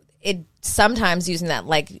it sometimes using that,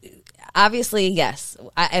 like, obviously, yes.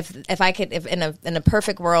 If I could, if in a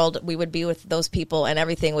perfect world, we would be with those people and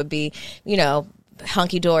everything would be, you know,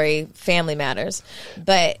 hunky dory, family matters.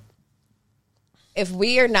 But if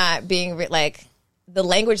we are not being like the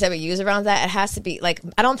language that we use around that, it has to be like,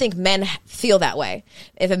 I don't think men feel that way.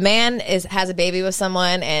 If a man has a baby with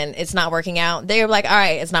someone and it's not working out, they're like, all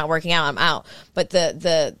right, it's not working out, I'm out. But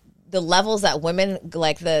the levels that women,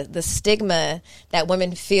 like the stigma that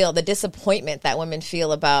women feel, the disappointment that women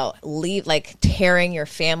feel about like tearing your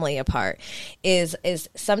family apart is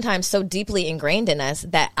sometimes so deeply ingrained in us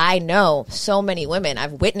that I know so many women,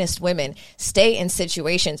 I've witnessed women stay in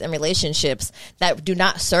situations and relationships that do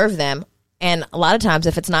not serve them. And a lot of times,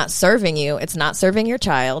 if it's not serving you, it's not serving your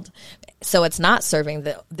child. So it's not serving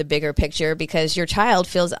the bigger picture, because your child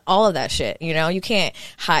feels all of that shit. You know, you can't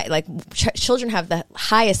hide, like children have the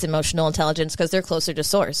highest emotional intelligence because they're closer to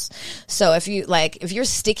source. So if you're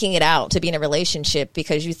sticking it out to be in a relationship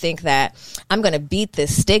because you think that I'm going to beat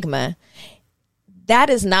this stigma,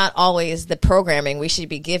 that is not always the programming we should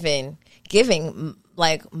be giving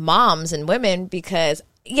like moms and women, because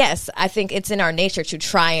yes, I think it's in our nature to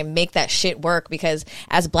try and make that shit work, because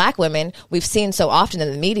as Black women, we've seen so often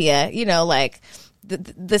in the media, you know, like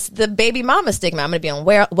the baby mama stigma. I'm going to be on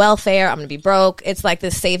welfare. I'm going to be broke. It's like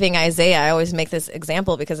this Saving Isaiah. I always make this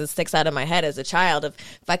example because it sticks out of my head as a child of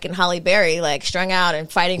fucking Halle Berry, like strung out and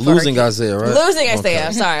fighting for Losing Isaiah, right? Losing Isaiah.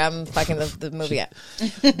 I'm sorry, I'm fucking the movie up.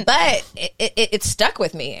 But it stuck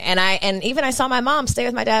with me, and even I saw my mom stay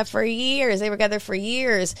with my dad for years. They were together for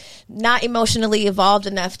years, not emotionally evolved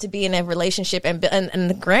enough to be in a relationship.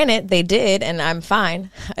 And granted, they did, and I'm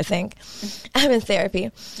fine. I think I'm in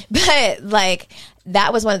therapy, but like,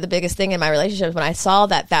 that was one of the biggest thing in my relationships, when I saw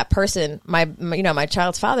that person, my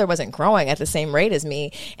child's father, wasn't growing at the same rate as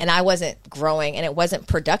me, and I wasn't growing, and it wasn't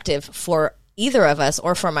productive for either of us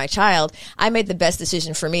or for my child. I made the best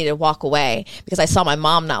decision for me to walk away, because I saw my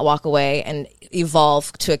mom not walk away and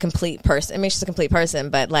evolve to a complete person. I mean, she's a complete person,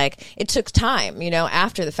 but like, it took time, you know,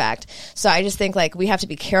 after the fact. So I just think like we have to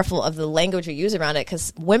be careful of the language we use around it,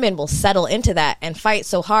 because women will settle into that and fight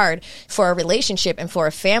so hard for a relationship and for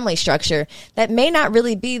a family structure that may not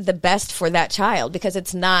really be the best for that child, because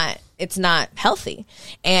it's not healthy.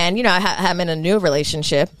 And, you know, I'm in a new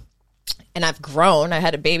relationship, and I've grown. I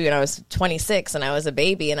had a baby when I was 26, and I was a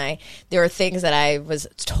baby, and there were things that I was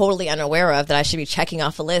totally unaware of that I should be checking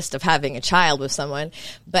off a list of having a child with someone.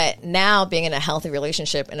 But now, being in a healthy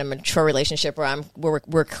relationship, in a mature relationship where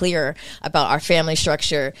we're clear about our family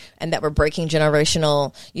structure, and that we're breaking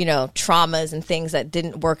generational, you know, traumas and things that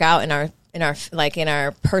didn't work out in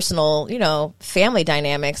our personal, you know, family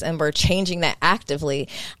dynamics, and we're changing that actively.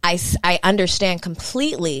 I understand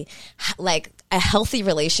completely, like, a healthy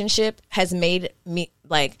relationship has made me,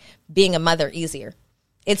 like, being a mother easier.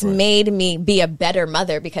 It's made me be a better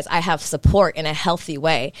mother because I have support in a healthy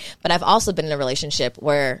way. But I've also been in a relationship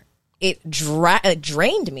where it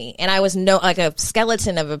drained me, and I was like a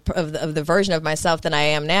skeleton of the version of myself that I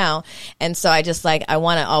am now. And so I just, like, I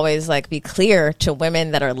want to always, like, be clear to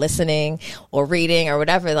women that are listening or reading or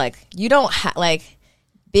whatever, like, you don't like,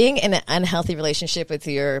 being in an unhealthy relationship with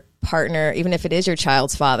your partner, even if it is your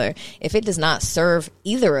child's father, if it does not serve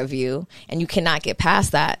either of you and you cannot get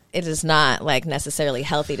past that, it is not, like, necessarily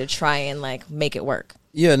healthy to try and, like, make it work.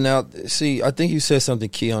 Yeah, now, see, I think you said something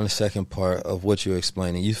key on the second part of what you're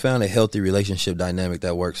explaining. You found a healthy relationship dynamic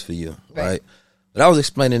that works for you, right? But I was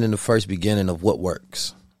explaining in the first beginning of what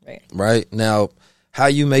works, right? Now, how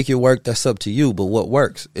you make it work, that's up to you, but what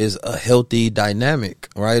works is a healthy dynamic,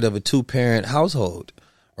 right, of a 2-parent household.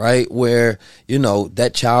 Right, where, you know,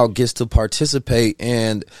 that child gets to participate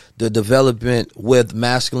in the development with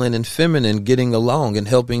masculine and feminine getting along and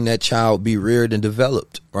helping that child be reared and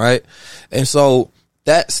developed, right? And so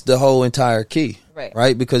that's the whole entire key,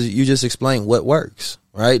 right? Because you just explained what works,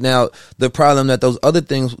 right? Now, the problem that those other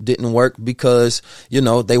things didn't work because, you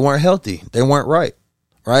know, they weren't healthy, they weren't right.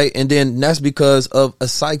 Right. And then that's because of a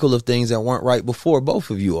cycle of things that weren't right before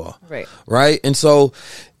both of you are. Right. And so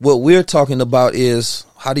what we're talking about is,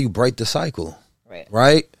 how do you break the cycle?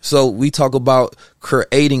 Right. So we talk about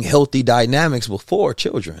creating healthy dynamics before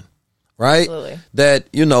children. right? Absolutely. That,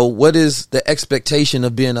 you know, what is the expectation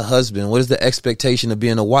of being a husband? What is the expectation of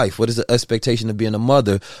being a wife? What is the expectation of being a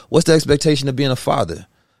mother? What's the expectation of being a father?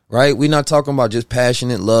 Right? We're not talking about just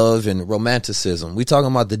passionate love and romanticism. We're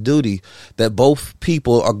talking about the duty that both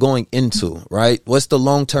people are going into, right? What's the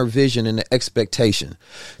long-term vision and the expectation?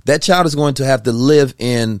 That child is going to have to live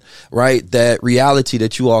in, right, that reality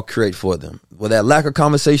that you all create for them. Well, that lack of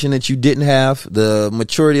conversation that you didn't have, the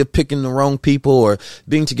maturity of picking the wrong people or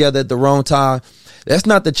being together at the wrong time, that's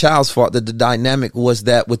not the child's fault that the dynamic was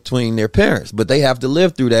that between their parents. But they have to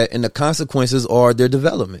live through that, and the consequences are their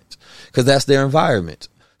development because that's their environment.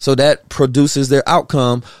 So that produces their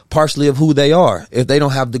outcome partially of who they are if they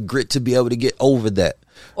don't have the grit to be able to get over that.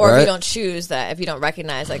 Or right? if you don't choose that, if you don't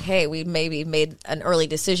recognize like, hey, we maybe made an early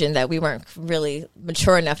decision that we weren't really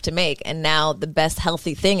mature enough to make. And now the best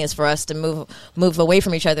healthy thing is for us to move away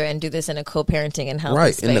from each other and do this in a co-parenting and healthy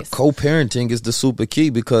right. space. And the co-parenting is the super key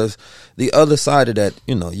because the other side of that,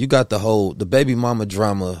 you know, you got the baby mama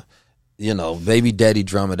drama, you know, baby daddy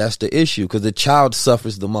drama. That's the issue because the child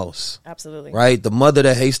suffers the most. Absolutely. Right? The mother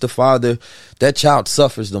that hates the father, that child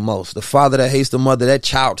suffers the most. The father that hates the mother, that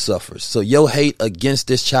child suffers. So your hate against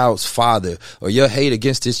this child's father or your hate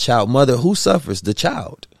against this child mother, who suffers? The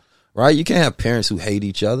child. Right? You can't have parents who hate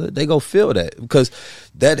each other. They go feel that because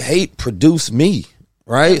that hate produced me.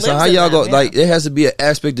 Right? So how y'all go, like, there has to be an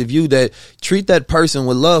aspect of you that treat that person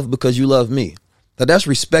with love because you love me. So that's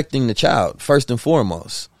respecting the child first and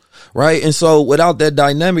foremost. Right. And so without that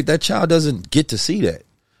dynamic, that child doesn't get to see that.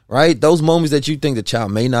 Right. Those moments that you think the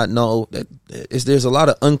child may not know, there's a lot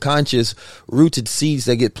of unconscious rooted seeds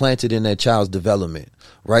that get planted in that child's development.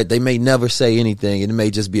 Right. They may never say anything and it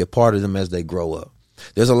may just be a part of them as they grow up.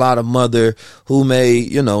 There's a lot of mother who may,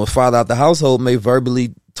 you know, father out the household may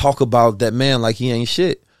verbally talk about that man like he ain't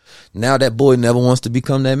shit. Now that boy never wants to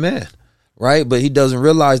become that man. Right. But he doesn't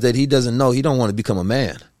realize that he doesn't know he don't want to become a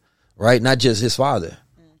man. Right. Not just his father.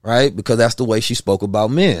 Right? Because that's the way she spoke about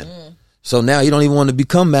men. So now you don't even want to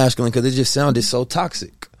become masculine because it just sounded so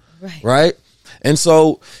toxic. Right? And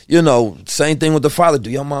so, you know, same thing with the father. Do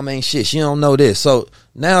your mom ain't shit. She don't know this. So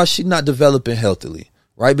now she's not developing healthily.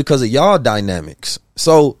 Right? Because of y'all dynamics.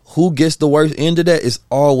 So who gets the worst end of that is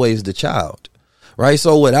always the child. Right?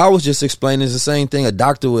 So what I was just explaining is the same thing a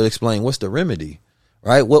doctor would explain. What's the remedy?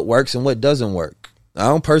 Right? What works and what doesn't work. I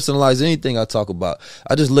don't personalize anything I talk about.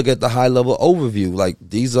 I just look at the high level overview. Like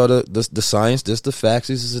these are the science, this the facts,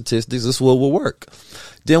 these are statistics, this what will work.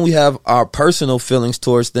 Then we have our personal feelings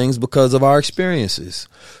towards things because of our experiences.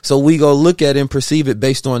 So we go look at it and perceive it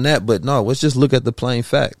based on that. But no, let's just look at the plain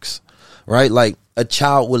facts, right? Like a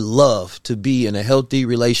child would love to be in a healthy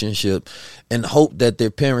relationship and hope that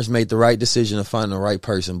their parents made the right decision to find the right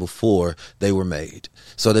person before they were made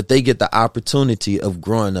so that they get the opportunity of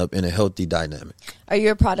growing up in a healthy dynamic. Are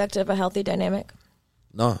you a product of a healthy dynamic?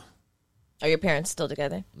 No. Are your parents still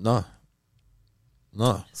together? No.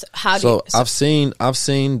 So how do you? I've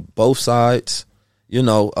seen both sides. You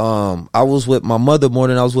know, I was with my mother more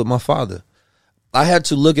than I was with my father. I had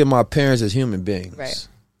to look at my parents as human beings.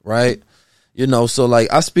 Right? You know, so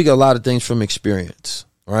like I speak a lot of things from experience,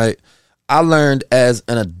 right? I learned as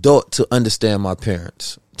an adult to understand my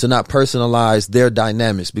parents, to not personalize their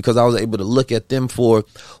dynamics because I was able to look at them for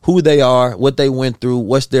who they are, what they went through,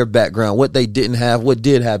 what's their background, what they didn't have, what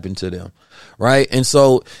did happen to them. Right. And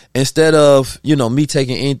so instead of, you know, me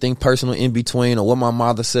taking anything personal in between or what my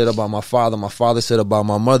mother said about my father said about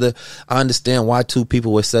my mother, I understand why two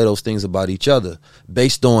people would say those things about each other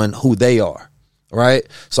based on who they are. Right.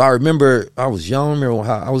 So I remember I was young. I remember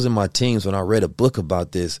how I was in my teens when I read a book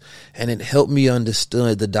about this, and it helped me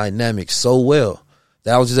understand the dynamics so well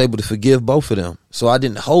that I was just able to forgive both of them. So I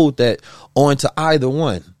didn't hold that on to either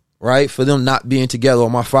one. Right. For them not being together or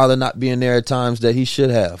my father not being there at times that he should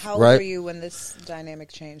have. How old right? were you when this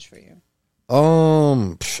dynamic changed for you?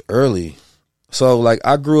 Early. So like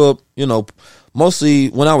I grew up, you know, mostly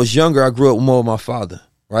when I was younger, I grew up more with my father.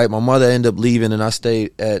 Right. My mother ended up leaving and I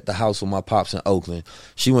stayed at the house with my pops in Oakland.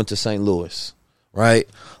 She went to St. Louis. Right.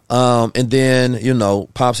 And then, you know,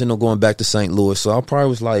 pops ended up going back to St. Louis. So I probably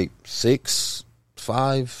was like 6,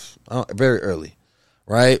 5, very early.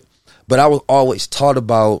 Right. But I was always taught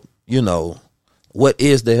about, you know, what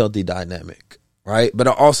is the healthy dynamic. Right. But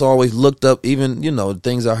I also always looked up, even, you know,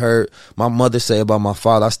 things I heard my mother say about my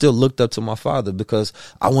father. I still looked up to my father because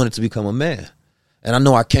I wanted to become a man. And I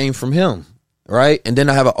know I came from him. Right. And then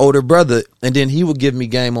I have an older brother, and then he would give me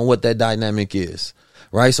game on what that dynamic is.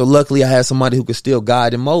 Right. So luckily I had somebody who could still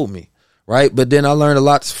guide and mold me. Right. But then I learned a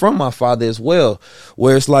lot from my father as well,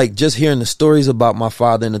 where it's like just hearing the stories about my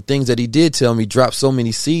father and the things that he did tell me dropped so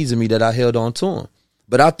many seeds in me that I held on to him.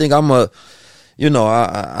 But I think I'm a you know,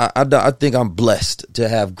 I think I'm blessed to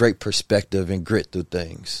have great perspective and grit through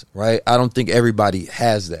things, right? I don't think everybody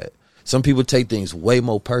has that. Some people take things way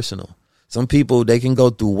more personal. Some people, they can go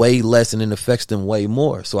through way less and it affects them way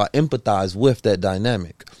more. So I empathize with that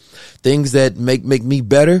dynamic. Things that make me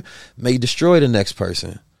better may destroy the next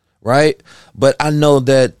person, right? But I know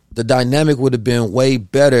that the dynamic would have been way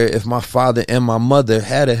better if my father and my mother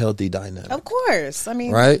had a healthy dynamic. Of course. I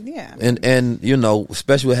mean, right? Yeah. And you know,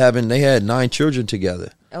 especially with they had 9 children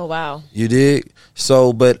together. Oh, wow. You did?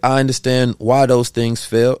 So, but I understand why those things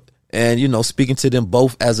failed. And, you know, speaking to them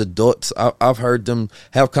both as adults, I've heard them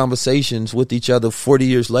have conversations with each other 40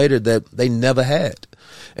 years later that they never had.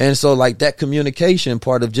 And so, like, that communication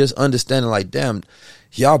part of just understanding, like, damn,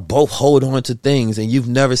 y'all both hold on to things and you've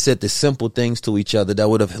never said the simple things to each other that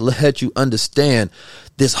would have let you understand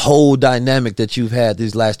this whole dynamic that you've had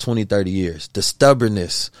these last 20, 30 years. The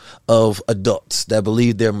stubbornness of adults that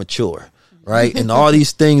believe they're mature, right? And all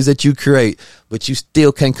these things that you create, but you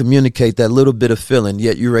still can't communicate that little bit of feeling,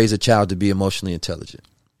 yet you raise a child to be emotionally intelligent.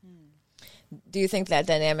 Do you think that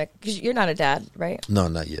dynamic, because you're not a dad, right? No,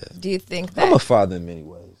 not yet. Do you think that? I'm a father in many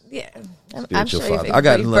ways. Yeah. Spiritual I'm sure father. I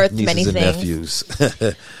got you've birthed nieces many and things. nephews.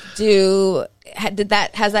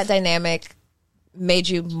 Has that dynamic made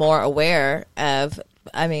you more aware of,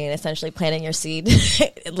 I mean, essentially planting your seed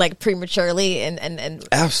like prematurely and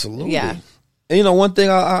Absolutely. Yeah. And, you know, one thing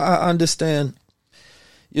I understand,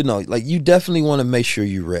 you know, like, you definitely want to make sure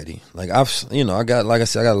you're ready. Like, I got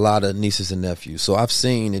a lot of nieces and nephews, so I've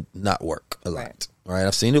seen it not work a lot. Right?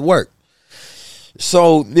 I've seen it work.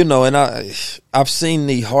 So, you know, and I've seen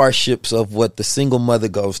the hardships of what the single mother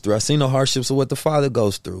goes through. I've seen the hardships of what the father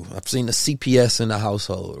goes through. I've seen the CPS in the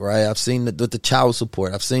household, right? I've seen the child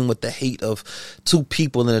support. I've seen what the hate of 2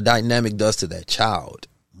 people in a dynamic does to that child,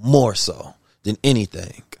 more so than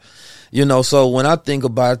anything. You know, so when I think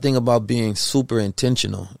about being super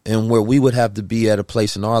intentional and where we would have to be at a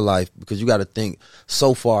place in our life, because you got to think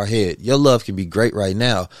so far ahead. Your love can be great right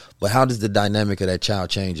now, but how does the dynamic of that child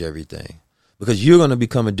change everything? Because you're going to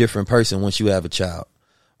become a different person once you have a child,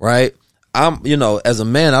 right? You know, as a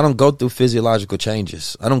man, I don't go through physiological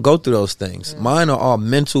changes. I don't go through those things. Mine are all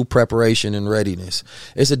mental preparation and readiness.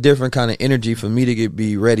 It's a different kind of energy for me to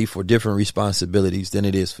be ready for different responsibilities than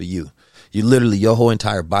it is for you. You literally, your whole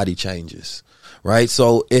entire body changes, right?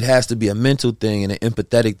 So it has to be a mental thing and an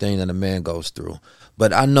empathetic thing that a man goes through.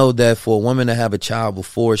 But I know that for a woman to have a child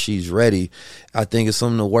before she's ready, I think it's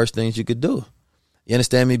some of the worst things you could do. You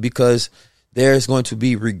understand me? Because there's going to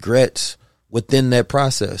be regrets within that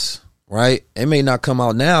process, right? It may not come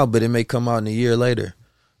out now, but it may come out in a year later,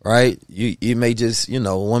 right? You may just, you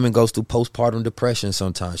know, a woman goes through postpartum depression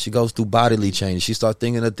sometimes. She goes through bodily change. She starts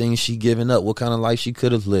thinking of things she given up, what kind of life she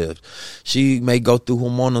could have lived. She may go through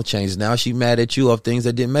hormonal changes. Now she's mad at you of things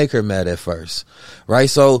that didn't make her mad at first, right?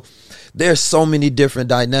 So there's so many different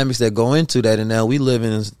dynamics that go into that, and now we live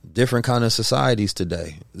in different kind of societies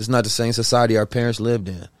today. It's not the same society our parents lived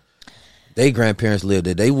in. They grandparents lived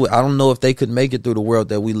it. I don't know if they could make it through the world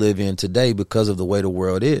that we live in today because of the way the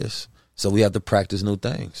world is. So we have to practice new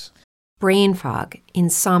things. Brain fog,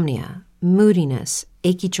 insomnia, moodiness,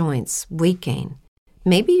 achy joints, weight gain.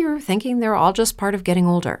 Maybe you're thinking they're all just part of getting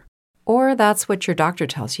older, or that's what your doctor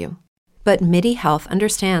tells you. But MIDI Health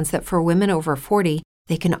understands that for women over 40,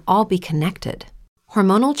 they can all be connected.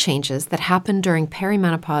 Hormonal changes that happen during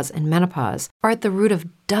perimenopause and menopause are at the root of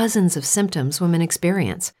dozens of symptoms women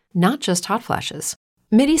experience, not just hot flashes.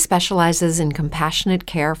 MIDI specializes in compassionate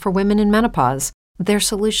care for women in menopause. Their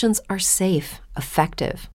solutions are safe,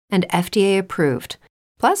 effective, and FDA approved.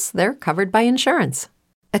 Plus, they're covered by insurance.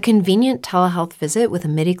 A convenient telehealth visit with a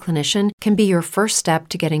MIDI clinician can be your first step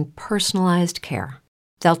to getting personalized care.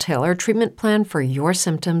 They'll tailor a treatment plan for your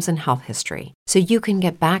symptoms and health history so you can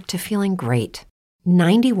get back to feeling great.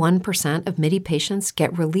 91% of MIDI patients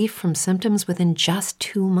get relief from symptoms within just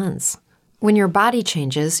 2 months. When your body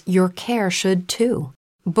changes, your care should too.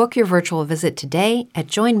 Book your virtual visit today at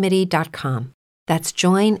joinmidi.com. That's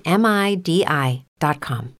joinmidi.com.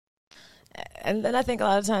 And then I think a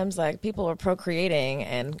lot of times, like, people are procreating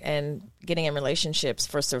and getting in relationships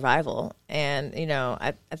for survival. And, you know,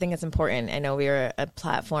 I think it's important. I know we're a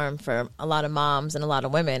platform for a lot of moms and a lot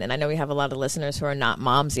of women. And I know we have a lot of listeners who are not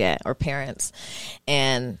moms yet or parents.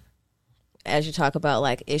 And as you talk about,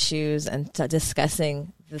 like, issues and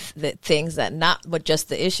discussing the things that not what just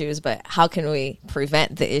the issues, but how can we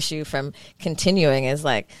prevent the issue from continuing, is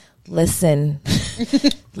like, listen,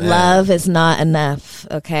 love is not enough,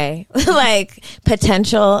 okay? Like,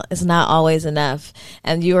 potential is not always enough.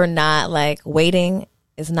 And you are not, like, waiting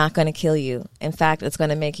is not going to kill you. In fact, it's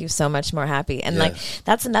going to make you so much more happy. And Yeah. like,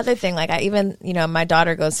 that's another thing. Like, I even, you know, my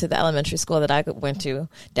daughter goes to the elementary school that I went to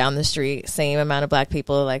down the street, same amount of black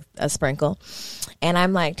people, like a sprinkle. And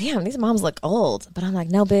I'm like, damn, these moms look old. But I'm like,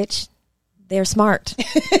 no, bitch, they're smart.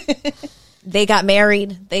 They got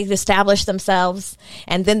married, they established themselves,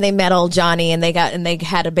 and then they met old Johnny, and they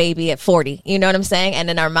had a baby at 40. You know what I'm saying? And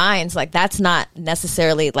in our minds, like, that's not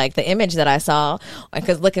necessarily like the image that I saw.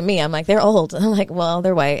 Because look at me, I'm like, they're old. And I'm like, well,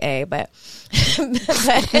 they're white, but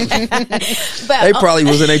but They probably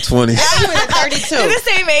was in their 20s. You're 32. they're the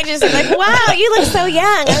same age as like, wow, you look so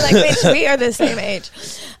young. I'm like, bitch, we are the same age.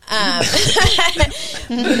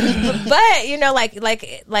 But you know, like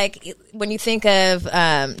when you think of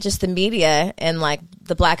just the media and like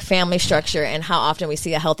the black family structure and how often we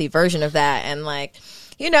see a healthy version of that, and like,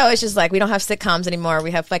 you know, it's just like we don't have sitcoms anymore.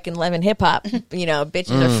 We have fucking Love and Hip Hop. You know,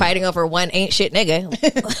 bitches are fighting over one ain't shit nigga.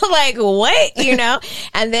 Like, what? You know?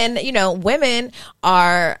 And then, you know, women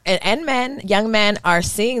are, and men, young men are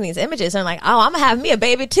seeing these images and like, oh, I'm going to have me a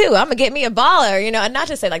baby too. I'm going to get me a baller, you know? And not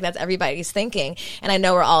to say like that's everybody's thinking. And I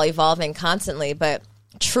know we're all evolving constantly, but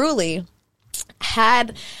truly,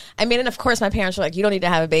 and of course my parents were like, you don't need to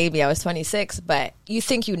have a baby. I was 26, but you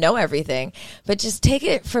think you know everything. But just take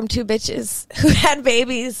it from two bitches who had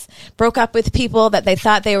babies, broke up with people that they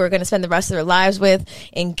thought they were going to spend the rest of their lives with,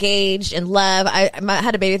 engaged in love. I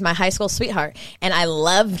had a baby with my high school sweetheart, and I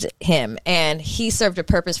loved him, and he served a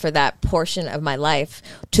purpose for that portion of my life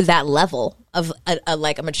to that level of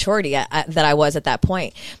a maturity that I was at that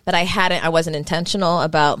point. But I wasn't intentional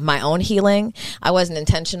about my own healing. I wasn't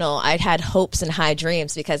intentional. I'd had hopes and high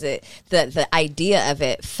dreams because the idea of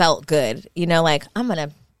it felt good. You know, like, I'm going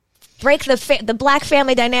to break the black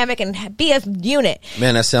family dynamic and be a unit.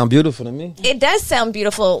 Man, that sounds beautiful to me. It does sound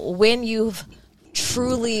beautiful when you've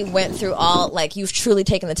truly went through you've truly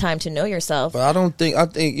taken the time to know yourself. But I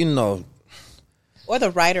think, you know, Or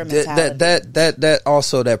the writer mentality. that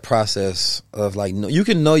also that process of like, you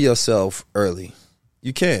can know yourself early.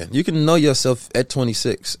 You can know yourself at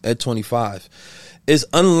 26, at 25. It's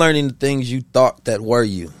unlearning the things you thought that were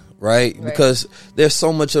you, right? Because there's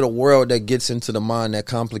so much of the world that gets into the mind that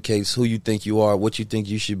complicates who you think you are, what you think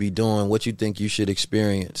you should be doing, what you think you should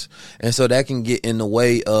experience. And so that can get in the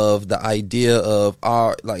way of the idea of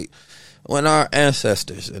when our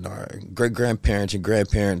ancestors and our great-grandparents and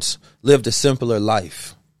grandparents lived a simpler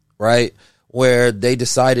life, right, where they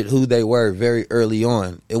decided who they were very early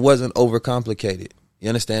on. It wasn't overcomplicated. You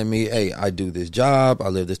understand me? Hey, I do this job. I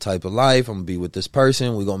live this type of life. I'm going to be with this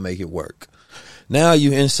person. We're going to make it work. Now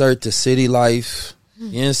you insert the city life.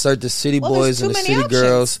 You insert the city boys and the city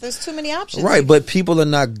girls. There's too many options. Right, but people are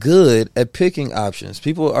not good at picking options.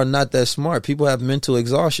 People are not that smart. People have mental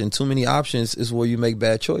exhaustion. Too many options is where you make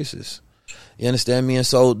bad choices. You understand me? And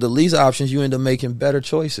so the least options, you end up making better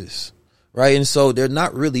choices, right? And so they're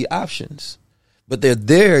not really options, but they're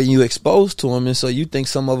there and you're exposed to them. And so you think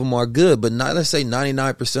some of them are good, but let's say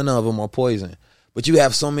 99% of them are poison. But you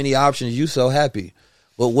have so many options, you so happy.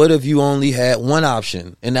 But what if you only had one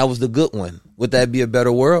option and that was the good one? Would that be a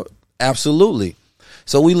better world? Absolutely.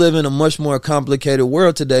 So we live in a much more complicated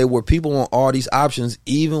world today where people want all these options,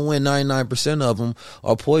 even when 99% of them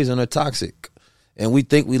are poison or toxic. And we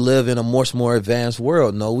think we live in a much more advanced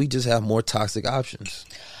world. No, we just have more toxic options.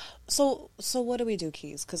 So what do we do,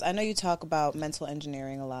 Keys? Because I know you talk about mental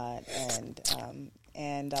engineering a lot,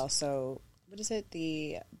 and also, what is it?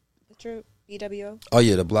 What's your BWO? Oh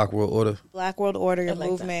yeah, the Black World Order. Black World Order, your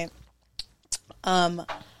movement.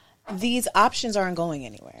 These options aren't going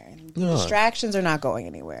anywhere. No. Distractions are not going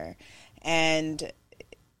anywhere, and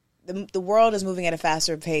the world is moving at a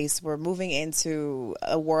faster pace. We're moving into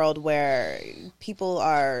a world where people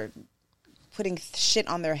are putting shit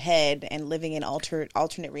on their head and living in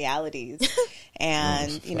alternate realities.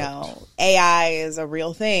 And, you know, AI is a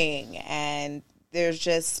real thing. And there's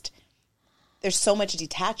so much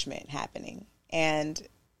detachment happening. And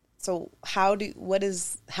so how do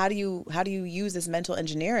you use this mental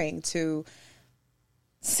engineering to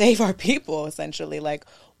save our people, essentially? Like,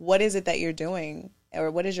 what is it that you're doing? Or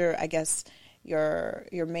what is your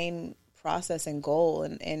main process and goal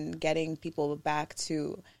in getting people back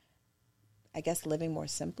to, I guess, living more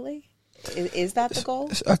simply? Is that the goal?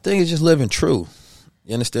 I think it's just living true.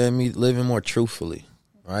 You understand me? Living more truthfully,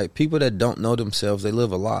 right? People that don't know themselves, they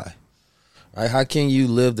live a lie, right? How can you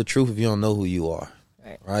live the truth if you don't know who you are,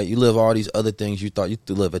 right? You live all these other things you thought. You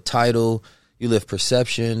live a title, you live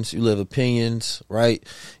perceptions, you live opinions, right?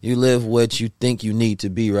 You live what you think you need to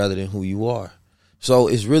be rather than who you are. So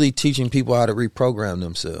it's really teaching people how to reprogram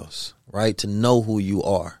themselves, right? To know who you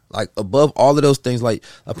are. Like, above all of those things, like,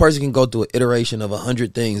 a person can go through an iteration of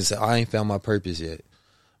 100 things and say, I ain't found my purpose yet.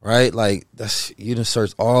 right? Like you done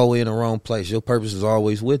searched all the way in the wrong place. Your purpose is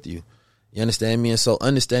always with you. You understand me? And so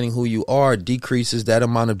understanding who you are decreases that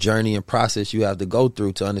amount of journey and process you have to go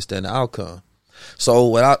through to understand the outcome. So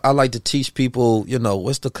what I like to teach people,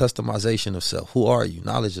 what's the customization of self? Who are you?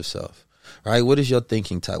 Knowledge of self, right? What is your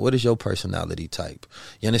thinking type? What is your personality type?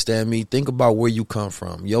 You understand me? Think about where you come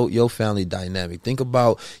from, your family dynamic. Think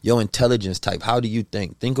about your intelligence type. How do you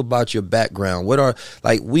think? Think about your background. When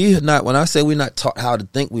I say we're not taught how to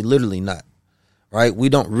think, we literally not. Right? We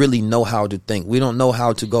don't really know how to think. We don't know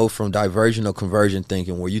how to go from diversion or conversion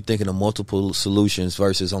thinking, where you're thinking of multiple solutions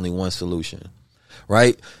versus only one solution.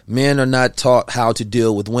 Right? Men are not taught how to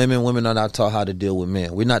deal with women. Women are not taught how to deal with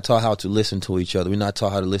men. We're not taught how to listen to each other. We're not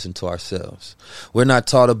taught how to listen to ourselves. We're not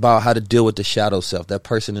taught about how to deal with the shadow self, that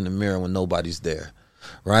person in the mirror when nobody's there.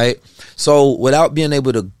 Right? So without being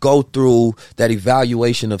able to go through that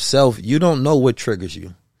evaluation of self, you don't know what triggers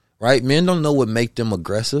you. Right? Men don't know what makes them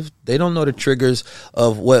aggressive. They don't know the triggers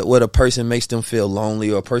of what a person makes them feel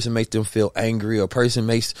lonely, or a person makes them feel angry, or a person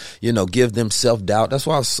makes, give them self-doubt. That's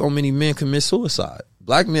why so many men commit suicide.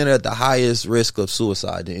 Black men are at the highest risk of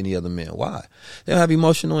suicide than any other men. Why? They don't have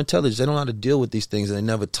emotional intelligence. They don't know how to deal with these things, and they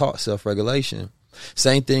never taught self-regulation.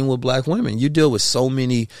 Same thing with black women. You deal with so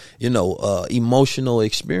many, emotional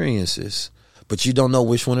experiences, but you don't know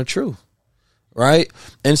which one are true. Right?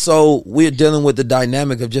 And so we're dealing with the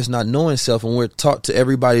dynamic of just not knowing self, and we're taught to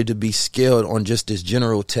everybody to be scaled on just this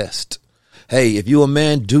general test. Hey, if you a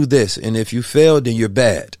man, do this. And if you fail, then you're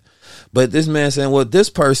bad. But this man saying, well, this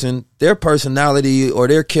person, their personality or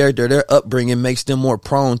their character, their upbringing makes them more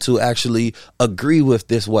prone to actually agree with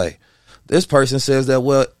this way. This person says that,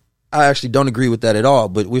 well, I actually don't agree with that at all,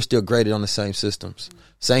 but we're still graded on the same systems.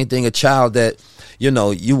 Same thing, a child that,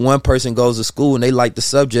 one person goes to school and they like the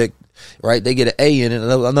subject, right? They get an A in it.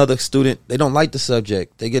 Another student, they don't like the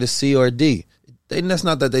subject. They get a C or a D. That's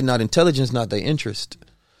not that they're not intelligent, it's not their interest,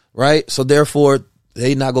 right? So therefore,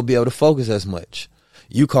 they not going to be able to focus as much.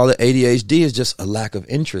 You call it ADHD, is just a lack of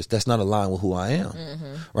interest. That's not aligned with who I am,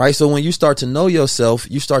 right? So when you start to know yourself,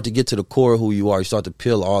 you start to get to the core of who you are. You start to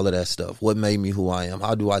peel all of that stuff. What made me who I am?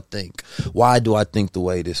 How do I think? Why do I think the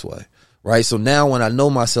way this way, right? So now when I know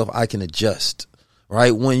myself, I can adjust,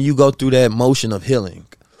 right? When you go through that motion of healing,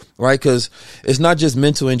 right? Because it's not just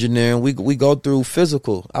mental engineering. We go through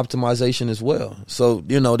physical optimization as well. So,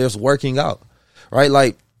 there's working out, right?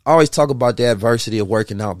 Like I always talk about the adversity of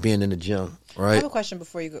working out, being in the gym, right? I have a question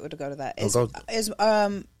before you go to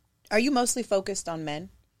that. Are you mostly focused on men?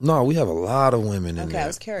 No, we have a lot of women in there. Okay, I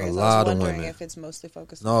was curious. A lot I was of wondering women. if it's mostly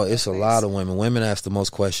focused No, on it's a lot of women. Women ask the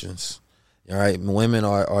most questions. All right, women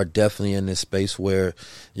are definitely in this space where,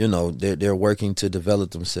 they're working to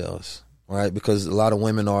develop themselves. Right, because a lot of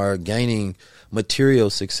women are gaining material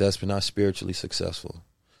success but not spiritually successful.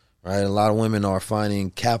 Right, a lot of women are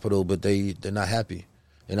finding capital but they're not happy.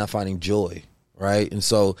 They're not finding joy. Right, and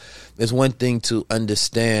so it's one thing to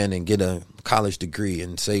understand and get a college degree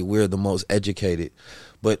and say we're the most educated,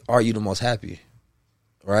 but are you the most happy?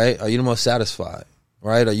 Right, are you the most satisfied?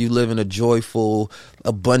 Right, are you living a joyful,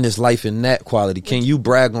 abundance life in that quality? Can you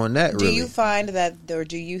brag on that? Do really? you find that, or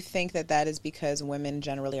do you think that is because women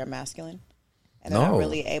generally are masculine and they're not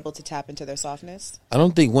really able to tap into their softness? I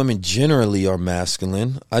don't think women generally are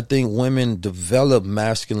masculine. I think women develop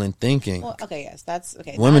masculine thinking. Well, okay, yes, that's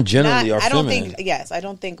okay. Women generally are feminine. I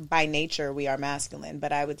don't think by nature we are masculine,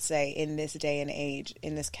 but I would say in this day and age,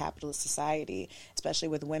 in this capitalist society, especially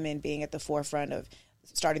with women being at the forefront of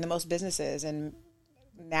starting the most businesses and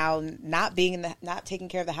now not taking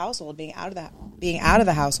care of the household, being out of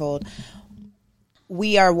the household,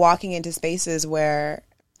 we are walking into spaces where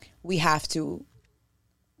we have to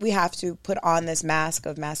put on this mask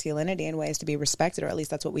of masculinity in ways to be respected, or at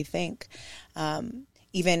least that's what we think.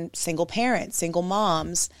 Even single parents, single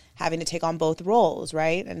moms having to take on both roles,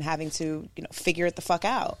 right? And having to, figure it the fuck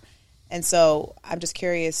out. And so I'm just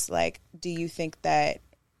curious, like, do you think that,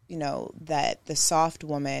 that the soft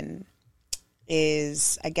woman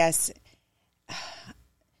is, I guess,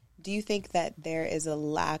 do you think that there is a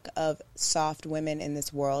lack of soft women in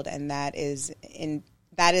this world, and that is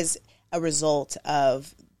a result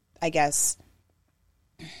of, I guess,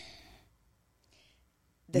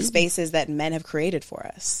 the spaces that men have created for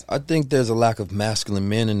us? I think there's a lack of masculine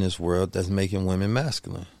men in this world that's making women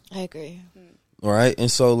masculine. I agree. All right, and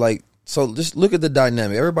so just look at the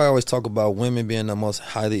dynamic. Everybody always talk about women being the most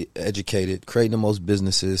highly educated, creating the most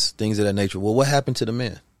businesses, things of that nature. Well, what happened to the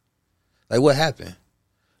men? Like, what happened?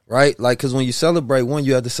 Right? Like, because when you celebrate one,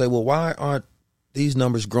 you have to say, well, why aren't these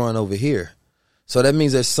numbers growing over here? So that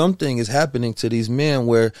means that something is happening to these men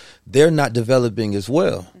where they're not developing as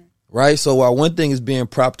well. right? So while one thing is being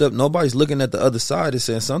propped up, nobody's looking at the other side and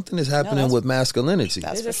saying something is happening with masculinity.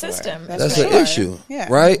 There's a system. That's an issue,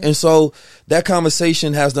 right? And so that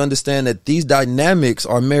conversation has to understand that these dynamics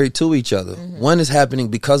are married to each other. One is happening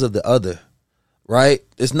because of the other, right?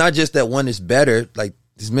 It's not just that one is better. Like,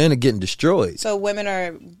 these men are getting destroyed. So women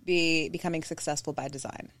are becoming successful by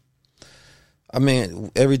design. I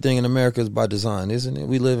mean, everything in America is by design, isn't it?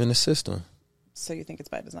 We live in a system. So you think it's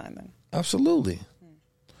by design then? Absolutely.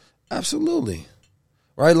 Absolutely.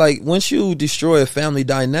 Right? Like, once you destroy a family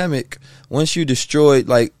dynamic, once you destroy,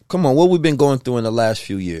 like, come on, what we've been going through in the last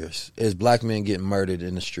few years is black men getting murdered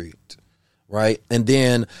in the street, right? And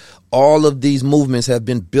then all of these movements have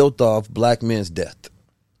been built off black men's death.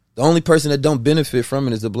 The only person that don't benefit from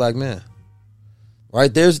it is the black man,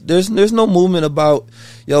 right? There's no movement about,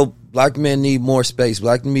 black men need more space.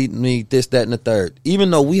 Black men need this, that, and the third.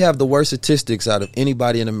 Even though we have the worst statistics out of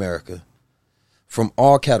anybody in America from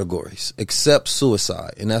all categories except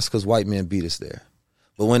suicide. And that's because white men beat us there.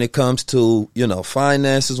 But when it comes to,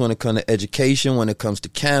 finances, when it comes to education, when it comes to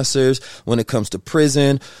cancers, when it comes to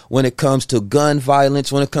prison, when it comes to gun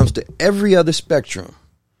violence, when it comes to every other spectrum,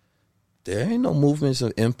 there ain't no movements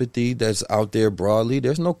of empathy that's out there broadly.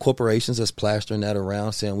 There's no corporations that's plastering that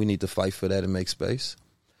around saying we need to fight for that and make space.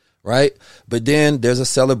 Right? But then there's a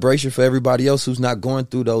celebration for everybody else who's not going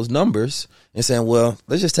through those numbers and saying, well,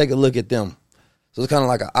 let's just take a look at them. So it's kind of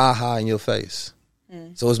like an aha in your face.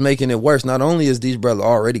 So it's making it worse. Not only is these brothers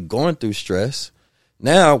already going through stress,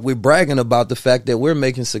 now we're bragging about the fact that we're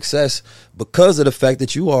making success because of the fact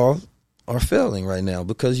that you all are failing right now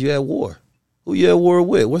because you're at war. Who you at war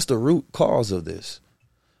with? What's the root cause of this?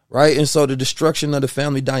 Right? And so the destruction of the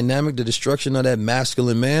family dynamic, the destruction of that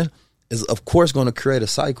masculine man is, of course, going to create a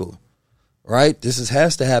cycle. Right? This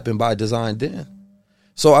has to happen by design then.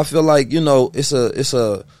 So I feel like, it's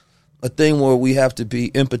a thing where we have to be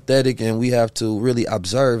empathetic and we have to really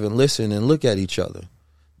observe and listen and look at each other.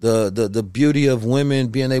 The beauty of women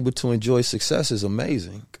being able to enjoy success is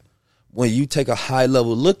amazing. When you take a high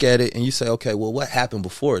level look at it and you say, okay, well, what happened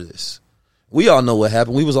before this? We all know what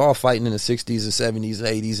happened. We was all fighting in the 60s and 70s,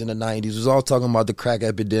 80s, and the 90s. We was all talking about the crack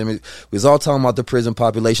epidemic. We was all talking about the prison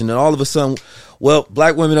population. And all of a sudden, well,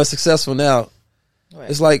 black women are successful now. Right.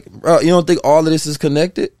 It's like, bro, you don't think all of this is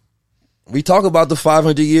connected? We talk about the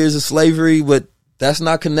 500 years of slavery, but that's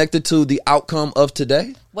not connected to the outcome of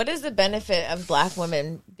today. What is the benefit of black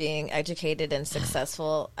women being educated and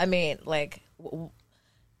successful? I mean, like,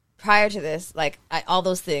 prior to this, like, all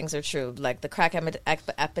those things are true. Like the crack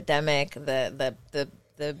epidemic, the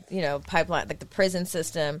pipeline, like the prison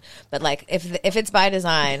system. But like, if it's by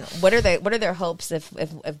design, what are their hopes if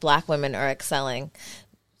black women are excelling,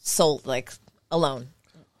 alone?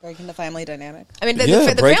 Breaking the family dynamic. I mean, the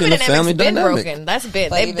family dynamic's been broken. That's been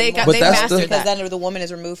they mastered that. Because then the woman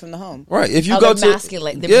is removed from the home. Right. If you go to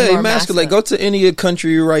emasculate. Go to any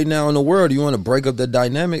country right now in the world, you want to break up the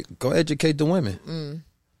dynamic, go educate the women.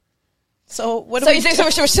 So you think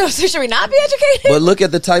should we not be educated? But look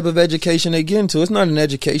at the type of education they get into. It's not an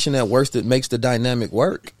education that makes the dynamic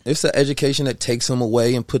work. It's an education that takes them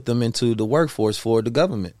away and put them into the workforce for the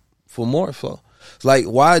government for more. Like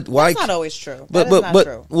why? That's not always true. But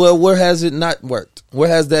true. Well, where has it not worked? Where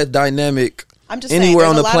has that dynamic? I'm just anywhere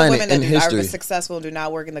saying, on the planet in history. history Are successful and do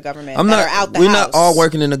not work in the government. We're house. not all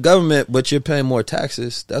working in the government, but you're paying more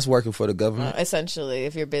taxes. That's working for the government. Essentially,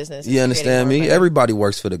 if your business, you understand me? Everybody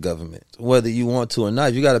works for the government, whether you want to or not.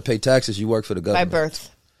 If you got to pay taxes, you work for the government by birth.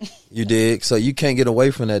 You dig? So you can't get away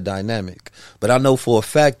from that dynamic. But I know for a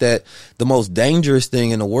fact that the most dangerous thing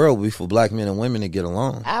in the world would be for black men and women to get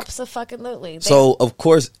along. Absolutely. So of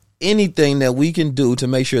course, anything that we can do to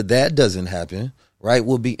make sure that doesn't happen, right,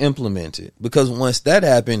 will be implemented. Because once that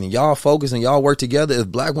happens and y'all focus and y'all work together, if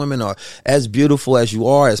black women are as beautiful as you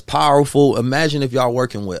are, as powerful, imagine if y'all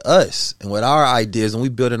working with us and with our ideas and we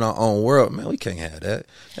building our own world. Man, we can't have that.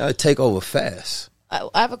 Y'all take over fast.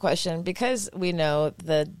 I have a question. Because we know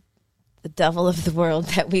the devil of the world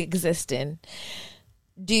that we exist in,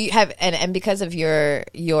 do you have, and because of your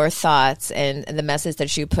thoughts and the message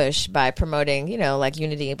that you push by promoting, like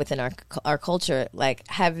unity within our culture, like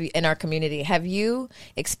in our community, have you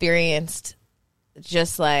experienced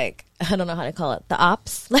just like, I don't know how to call it, the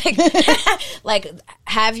ops? Like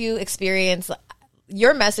have you experienced,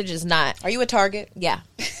 your message is not. Are you a target? Yeah.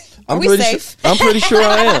 Are we safe? I'm pretty sure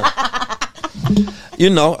I am.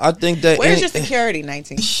 I think that. Where's your security,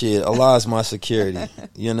 19? Shit, Allah is my security.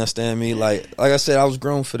 You understand me? Like I said, I was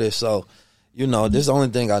grown for this. So, this is the only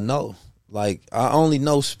thing I know. Like, I only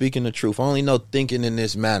know speaking the truth. I only know thinking in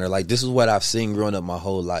this manner. Like, this is what I've seen growing up my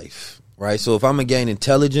whole life. right? So if I'm going to gain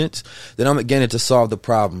intelligence, then I'm going to gain it to solve the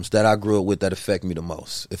problems that I grew up with that affect me the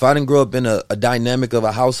most. If I didn't grow up in a dynamic of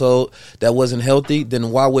a household that wasn't healthy,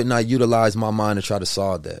 then why wouldn't I utilize my mind to try to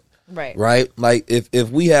solve that? Right. Right? Like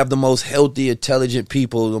if we have the most healthy, intelligent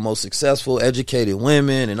people, the most successful, educated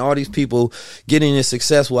women, and all these people getting this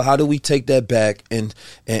successful, how do we take that back and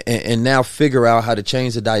now figure out how to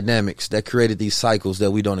change the dynamics that created these cycles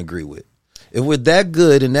that we don't agree with? If we're that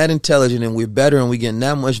good and that intelligent and we're better and we're getting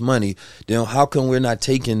that much money, then how come we're not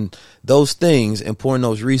taking those things and pouring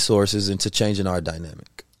those resources into changing our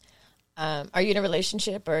dynamic? Are you in a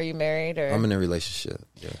relationship or are you married? Or I'm in a relationship,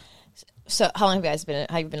 yeah. So how long have you guys been?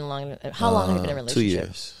 How long have you been in a relationship? 2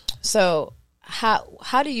 years. So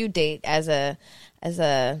how do you date as a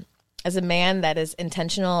man that is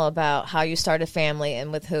intentional about how you start a family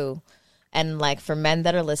and with who, and like for men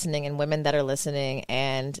that are listening and women that are listening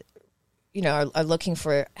and are looking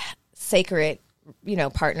for sacred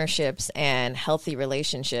partnerships and healthy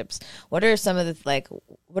relationships? What are some of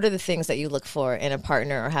what are the things that you look for in a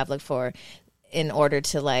partner or have looked for in order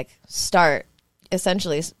to start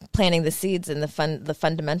essentially planting the seeds and the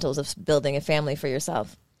fundamentals of building a family for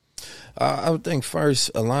yourself? I would think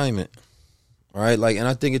first alignment, right? And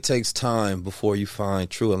I think it takes time before you find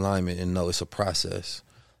true alignment and know it's a process,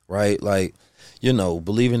 right?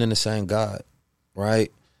 Believing in the same God,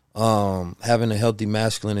 right? Having a healthy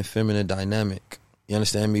masculine and feminine dynamic. You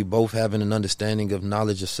understand me? Both having an understanding of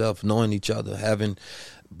knowledge of self, knowing each other,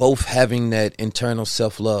 both having that internal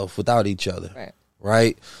self-love without each other.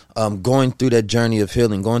 Right. Going through that journey of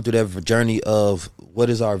healing, going through that journey of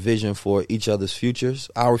what is our vision for each other's futures,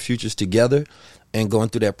 our futures together, and going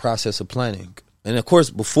through that process of planning. And of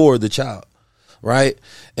course, before the child. Right.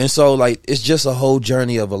 And so it's just a whole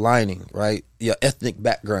journey of aligning, right? Your ethnic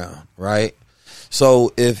background. Right.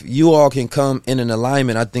 So if you all can come in an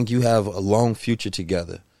alignment, I think you have a long future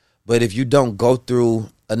together. But if you don't go through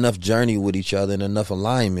enough journey with each other and enough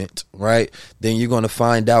alignment, right, then you're going to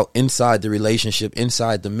find out inside the relationship,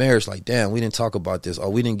 inside the marriage, damn, we didn't talk about this, or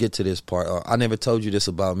we didn't get to this part, or I never told you this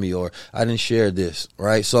about me, or I didn't share this,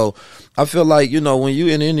 right? So I feel when you're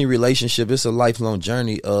in any relationship, it's a lifelong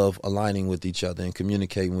journey of aligning with each other and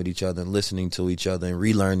communicating with each other and listening to each other and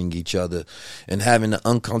relearning each other and having the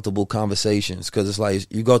uncomfortable conversations, because it's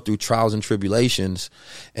you go through trials and tribulations,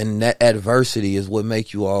 and that adversity is what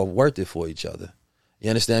make you all worth it for each other. You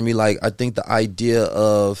understand me? I think the idea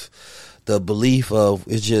of the belief of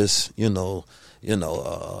it's just,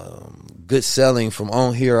 good selling from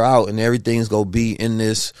on here out and everything's going to be in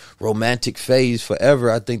this romantic phase forever.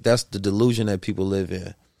 I think that's the delusion that people live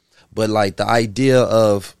in. But the idea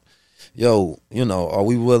of, are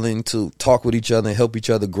we willing to talk with each other and help each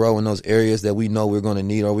other grow in those areas that we know we're going to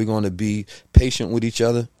need? Are we going to be patient with each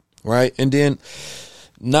other? Right. And then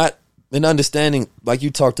and understanding, like you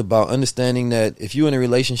talked about, understanding that if you're in a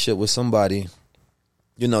relationship with somebody,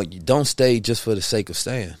 you don't stay just for the sake of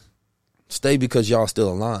staying. Stay because y'all still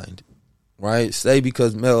aligned, right? Stay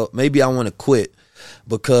because maybe I want to quit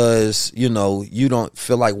because, you don't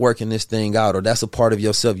feel like working this thing out, or that's a part of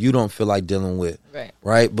yourself you don't feel like dealing with,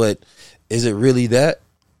 right? But is it really that,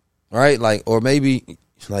 right? Or maybe,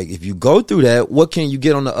 if you go through that, what can you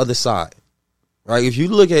get on the other side? Right? If you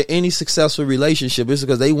look at any successful relationship, it's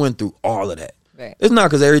because they went through all of that. Right. It's not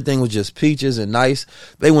because everything was just peaches and nice.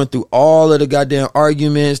 They went through all of the goddamn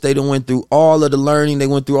arguments. They done went through all of the learning. They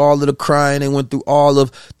went through all of the crying. They went through all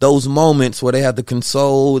of those moments where they had to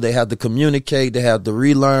console. They had to communicate. They had to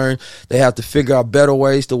relearn. They have to figure out better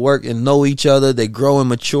ways to work and know each other. They grow and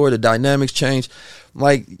mature. The dynamics change.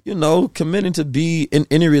 Committing to be in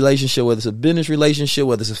any relationship, whether it's a business relationship,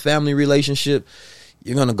 whether it's a family relationship,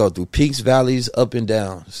 you're going to go through peaks, valleys, up and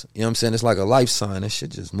downs. You know what I'm saying? It's like a life sign. That shit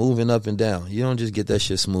just moving up and down. You don't just get that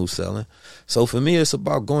shit smooth sailing. So for me, it's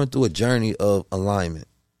about going through a journey of alignment.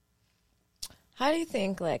 How do you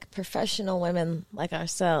think professional women like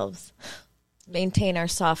ourselves maintain our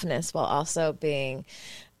softness while also being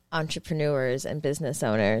entrepreneurs and business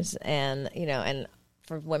owners, and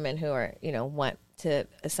for women who are, want to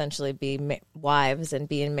essentially be wives and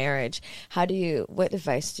be in marriage, what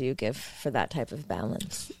advice do you give for that type of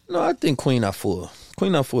balance? No, I think Queen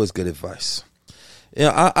Afua is good advice.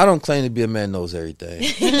 I don't claim to be a man knows everything.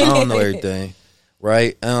 I don't know everything,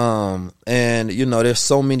 right? And there's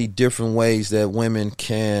so many different ways that women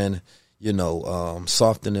can,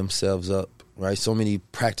 soften themselves up, right? So many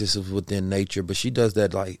practices within nature, but she does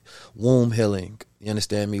that womb healing. You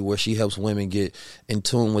understand me? Where she helps women get in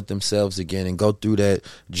tune with themselves again and go through that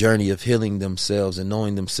journey of healing themselves and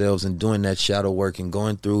knowing themselves and doing that shadow work and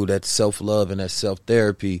going through that self-love and that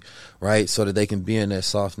self-therapy, right? So that they can be in that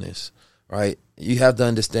softness, right? You have to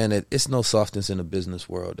understand that it's no softness in the business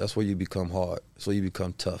world. That's where you become hard. That's where you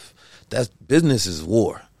become tough. That's business is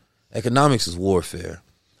war. Economics is warfare,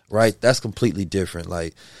 right? That's completely different.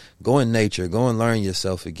 Like, go in nature, go and learn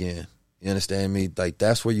yourself again. You understand me? Like,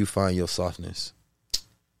 that's where you find your softness.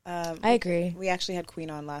 I agree. We actually had Queen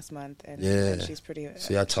on last month, and, Yeah. and she's pretty.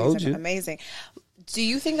 See, I told she's you. amazing. Do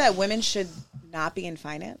you think that women should not be in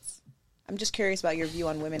finance? I'm just curious about your view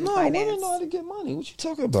on women in No, finance. women know how to get money. What you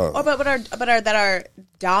talking about? Or that are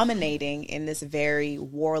dominating in this very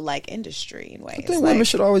warlike industry in ways. I think women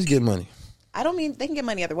should always get money. I don't mean they can get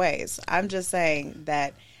money other ways. I'm just saying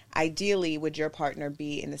that ideally, would your partner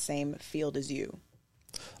be in the same field as you?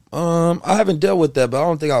 I haven't dealt with that, but I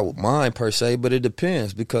don't think I would mind per se. But it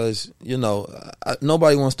depends because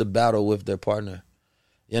nobody wants to battle with their partner.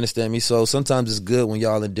 You understand me? So sometimes it's good when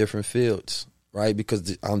y'all in different fields, right? Because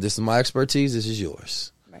this is my expertise. This is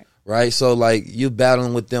yours, right? So like you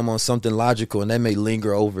battling with them on something logical, and they may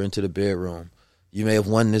linger over into the bedroom. You may have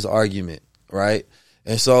won this argument, right?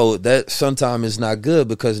 And so that sometimes is not good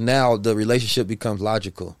because now the relationship becomes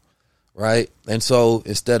logical. Right. And so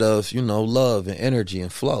instead of, love and energy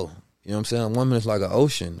and flow, you know what I'm saying? A woman is like an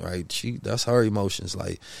ocean, right? That's her emotions.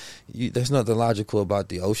 Like, there's nothing logical about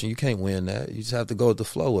the ocean. You can't win that. You just have to go with the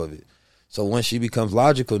flow of it. So when she becomes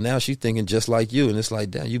logical, now she's thinking just like you. And it's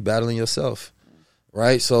like, damn, you battling yourself.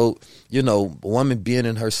 Right. So, a woman being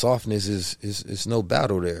in her softness is no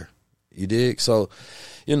battle there. You dig? So,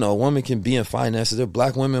 a woman can be in finances. There are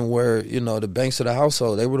black women where, the banks of the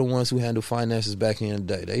household, they were the ones who handled finances back in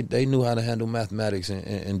the day. They knew how to handle mathematics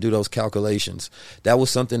and do those calculations. That was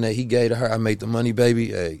something that he gave to her. I made the money,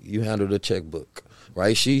 baby. Hey, you handle the checkbook.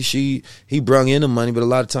 Right? He brung in the money, but a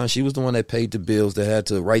lot of times she was the one that paid the bills, that had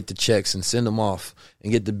to write the checks and send them off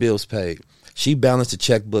and get the bills paid. She balanced the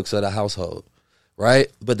checkbooks of the household.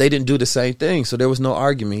 Right? But they didn't do the same thing. So there was no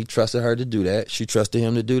argument. He trusted her to do that. She trusted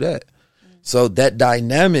him to do that. So that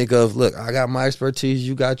dynamic of, look, I got my expertise,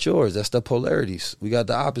 you got yours. That's the polarities. We got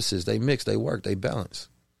the opposites. They mix, they work, they balance.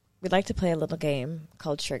 We'd like to play a little game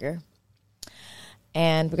called Trigger.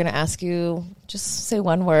 And we're going to ask you, just say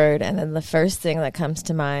one word, and then the first thing that comes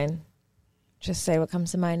to mind, just say what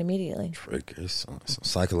comes to mind immediately. Trigger, some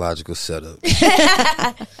psychological setup.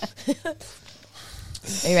 Are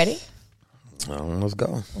you ready? Let's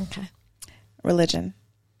go. Okay. Religion.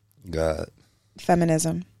 God.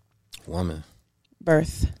 Feminism. Woman.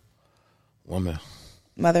 Birth. Woman.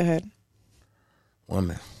 Motherhood.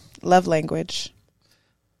 Woman. Love language.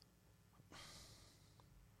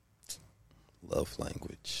 Love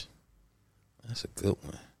language. That's a good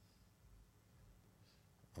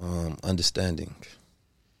one. Understanding.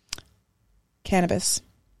 Cannabis.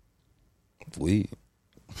 Weed.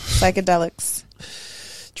 Psychedelics.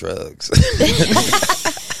 Drugs.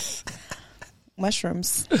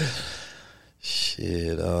 Mushrooms.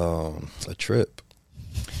 Shit. A trip.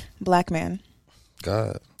 Black man.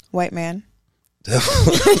 God. White man.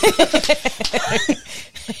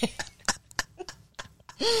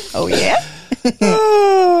 Oh, yeah?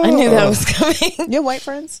 I knew that was coming. Your white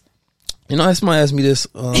friends? Somebody asked me this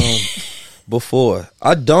before.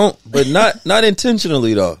 I don't, but not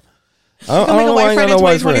intentionally, though. I don't know why I ain't got no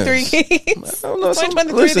white friends. 23 kids. I don't know.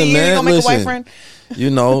 2023 Listen, man. you gonna make a white friend?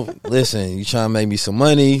 Listen, you trying to make me some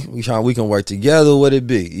money. We can work together. What it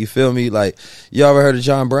be? You feel me? Like, you ever heard of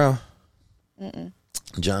John Brown? Mm-mm.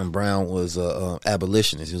 John Brown was a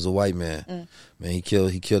abolitionist. He was a white man. Man, he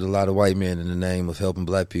killed a lot of white men in the name of helping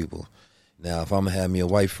black people. Now, if I'm gonna have me a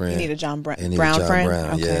white friend, You need a John Brown John friend?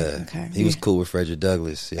 Brown, Okay, yeah. okay. He was cool with Frederick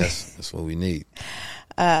Douglass. Yes, that's what we need.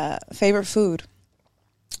 Favorite food?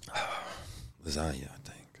 Lasagna, I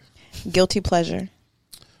think. Guilty pleasure?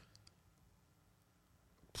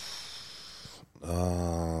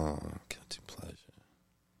 Guilty pleasure.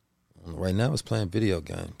 Right now, it's playing video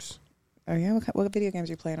games. Oh, yeah? What video games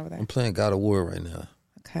are you playing over there? I'm playing God of War right now.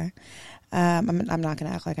 Okay. I'm not going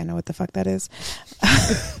to act like I know what the fuck that is.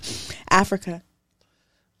 Africa.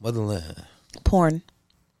 Motherland. Porn.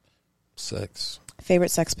 Sex.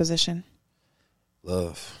 Favorite sex position?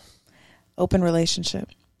 Love. Open relationship?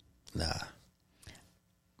 Nah.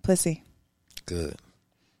 Pussy? Good.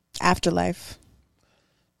 Afterlife?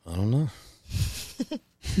 I don't know.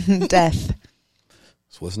 Death?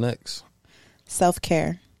 So what's next?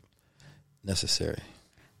 Self-care? Necessary.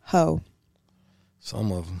 Hoe?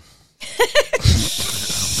 Some of them.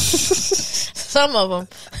 Some of them.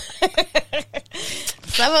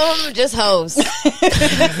 Some of them are just hoes.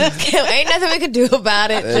 Ain't nothing we could do about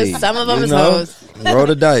it. Hey, Just some of them is know, hoes. Roll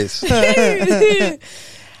the dice.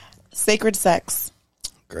 Sacred sex?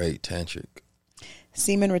 Great. Tantric.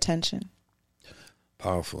 Semen retention?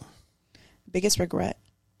 Powerful. Biggest regret?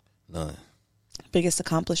 None. Biggest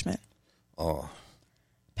accomplishment? Oh,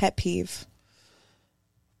 Pet peeve?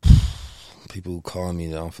 people who call me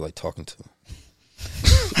that I don't feel like talking to.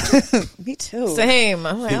 Me too. Same.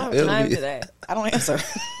 I'm like, I don't have time It'll be- today. I don't answer.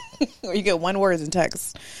 Or you get one word in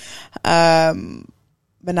text.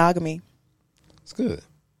 Monogamy? It's good.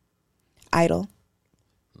 Idle?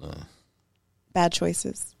 No. Bad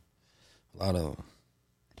choices? A lot of them.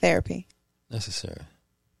 Therapy? Necessary.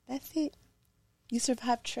 That's it. You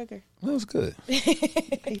survived trigger. That was good.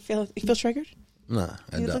 You feel triggered? Nah,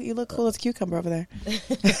 I don't. You look cool as a cucumber over there.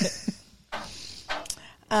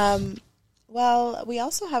 Well, we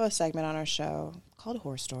also have a segment on our show called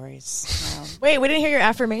Horror Stories. Wait, we didn't hear your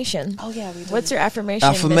affirmation. Oh yeah, we did. What's your affirmation?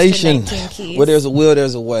 Affirmation. Mr. 19 Keys? Where there's a will,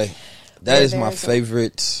 there's a way. That Where is my there's a-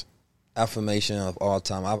 favorite affirmation of all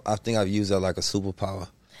time. I think I've used that like a superpower.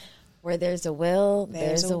 Where there's a will,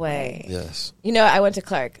 there's a way. Yes. You know, I went to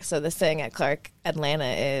Clark, so the saying at Clark, Atlanta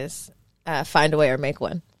is find a way or make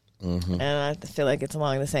one. Mm-hmm. And I feel like it's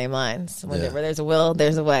along the same lines. Where Yeah. there's a will,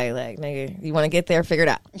 there's a way. Like, nigga, you want to get there, figure it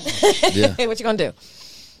out. Yeah. What you gonna do?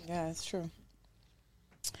 Yeah, it's true.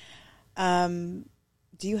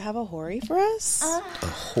 Do you have a hoary for us? A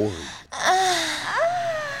horror.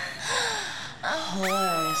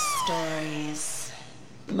 Horror stories.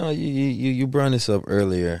 No, you brought this up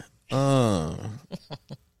earlier. It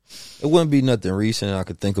wouldn't be nothing recent I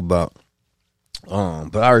could think about.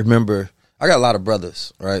 But I remember I got a lot of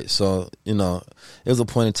brothers, right? So, you know, there was a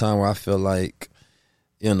point in time where I feel like,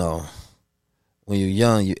 you know, when you're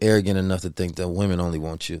young, you're arrogant enough to think that women only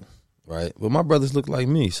want you, right? But my brothers look like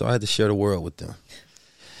me, so I had to share the world with them.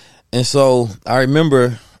 And so I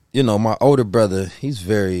remember, you know, my older brother, he was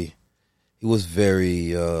very,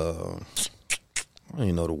 I don't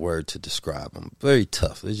even know the word to describe him. Very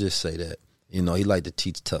tough. Let's just say that. You know, he liked to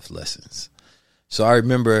teach tough lessons. So I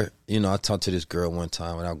remember, you know, I talked to this girl one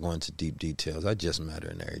time without going into deep details. I just met her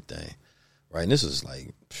and everything, right? And this was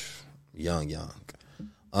like young.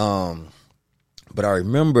 But I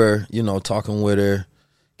remember, you know, talking with her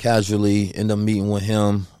casually, ended up meeting with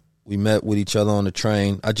him. We met with each other on the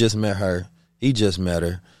train. I just met her. He just met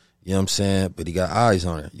her. You know what I'm saying? But he got eyes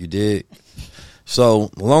on her. You did? So,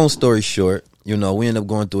 long story short, you know, we ended up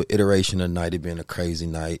going through an iteration of the night. It being a crazy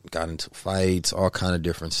night. Got into fights, all kind of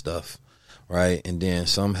different stuff, right? And then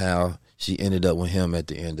somehow she ended up with him at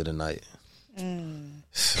the end of the night. And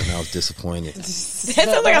I was disappointed. That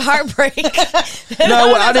sounds like a heartbreak.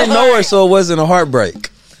 No, I didn't know her, so it wasn't a heartbreak.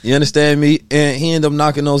 You understand me? And he ended up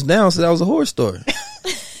knocking those down, so that was a horror story.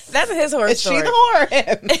 That's his horror Is story. she the whore or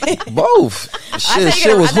him? Both. Shit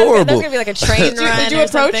That was was horrible. gonna be like a train run. Did you or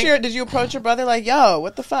approach something. Did you approach your brother like, yo,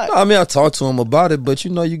 what the fuck? I mean, I talked to him about it, but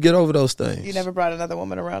you know, you get over those things. You never brought another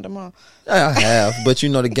woman around him, huh? I have, but you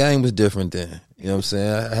know, the game was different then. You know what I'm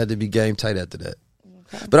saying? I had to be game tight after that.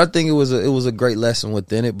 Okay. But I think it was a great lesson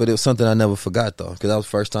within it. But it was something I never forgot though, because that was the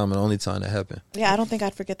first time and only time that happened. Yeah, I don't think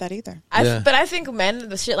I'd forget that either. Yeah. But I think men,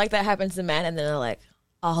 the shit like that happens to men, and then they're like,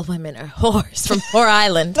 all women are whores from Whore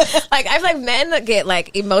Island. Like, I feel like men that get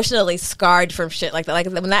like emotionally scarred from shit like that. Like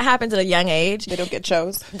when that happens at a young age, They don't get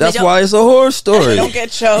chose. That's don't- why it's a horror story. They don't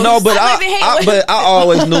get chose. No, but I like to hate but I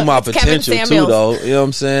always knew my It's Kevin potential too, Samuels. though. You know what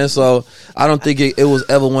I'm saying? So I don't think it was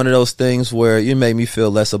ever one of those things where you made me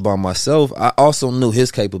feel less about myself. I also knew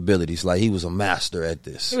his capabilities. Like, he was a master at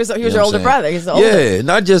this. He was You know your what I'm older saying? brother. He's the older. Yeah,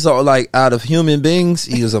 not just like out of human beings,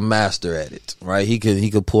 he was a master at it. Right? He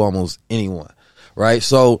could pull almost anyone. Right?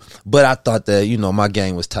 So, but I thought that, you know, my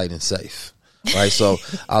game was tight and safe. Right? So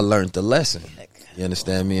I learned the lesson. You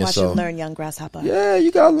understand me? And Watch so you learn, young grasshopper. yeah,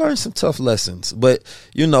 you gotta learn some tough lessons. But,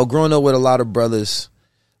 you know, growing up with a lot of brothers,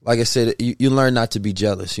 like I said, you learn not to be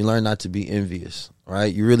jealous. You learn not to be envious,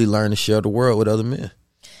 right? You really learn to share the world with other men.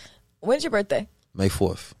 When's your birthday? May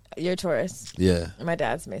 4th. You're a Taurus. Yeah. My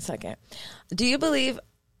dad's May 2nd. Do you believe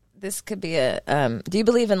this could be do you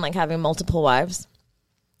believe in like having multiple wives?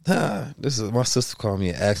 This is my sister called me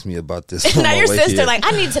and asked me about this. on Not my your way sister. here. Like, I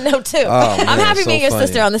need to know too. Oh, man, I'm happy so me and your funny.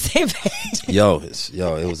 sister on the same page.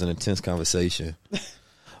 It was an intense conversation.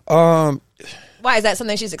 Why is that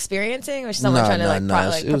something she's experiencing, or is someone trying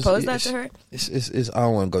to propose that to her? It's I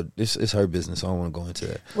don't want to go. It's her business. I don't want to go into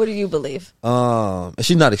that. What do you believe? And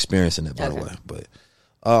she's not experiencing it, by the Okay. way. But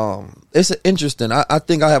it's interesting. I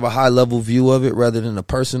think I have a high level view of it rather than a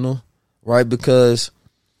personal, right? Because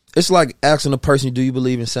it's like asking a person, do you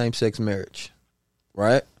believe in same sex marriage?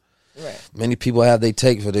 Right? Right. Many people have they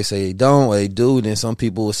take, so they say they don't, or they do. Then some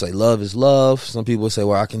people will say love is love. Some people will say,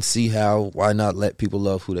 well, I can see how, why not let people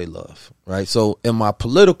love who they love, right? So in my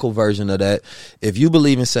political version of that, if you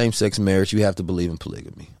believe in same-sex marriage, you have to believe in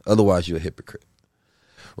polygamy. Otherwise, you're a hypocrite,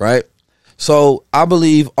 right? So I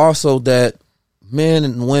believe also that men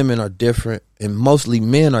and women are different, and mostly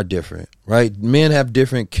men are different, right? Men have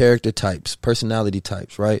different character types, personality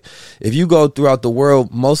types, right? If you go throughout the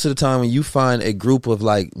world, most of the time when you find a group of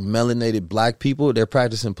like melanated black people, they're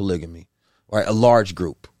practicing polygamy, right? A large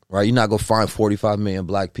group, right? You're not going to find 45 million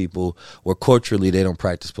black people where culturally they don't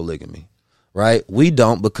practice polygamy. Right? We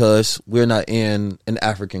don't, because we're not in an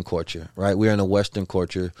African culture, right? We're in a Western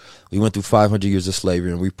culture. We went through 500 years of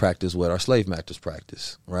slavery, and we practice what our slave masters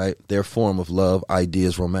practice, right? Their form of love,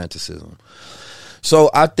 ideas, romanticism. So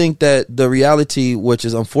I think that the reality, which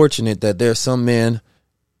is unfortunate, that there are some men,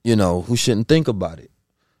 you know, who shouldn't think about it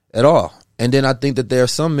at all. And then I think that there are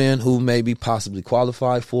some men who may be possibly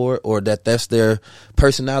qualified for it, or that's their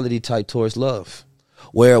personality type towards love.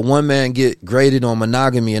 Where one man get graded on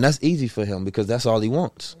monogamy, and that's easy for him because that's all he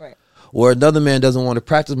wants. Right. Or another man doesn't want to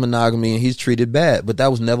practice monogamy, and he's treated bad, but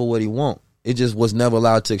that was never what he want. It just was never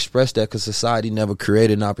allowed to express that because society never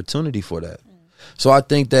created an opportunity for that. So I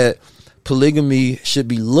think that polygamy should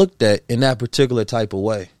be looked at in that particular type of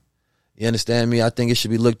way. You understand me? I think it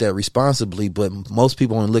should be looked at responsibly, but most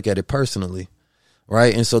people only look at it personally.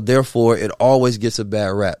 Right. And so therefore, it always gets a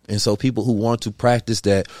bad rap. And so people who want to practice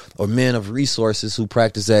that, or men of resources who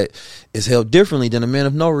practice that, is held differently than a man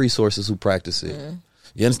of no resources who practice it. Mm-hmm.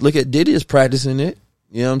 You know, look at Diddy is practicing it.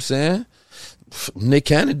 You know what I'm saying? Nick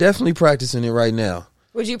Cannon definitely practicing it right now.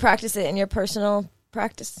 Would you practice it in your personal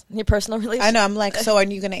practice, in your personal relationship? I know. I'm like, so are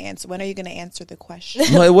you going to answer? When are you going to answer the question?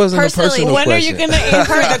 No, it wasn't a personal when question. When are you going to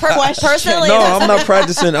answer the question? Personally, no, I'm not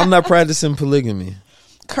practicing. I'm not practicing polygamy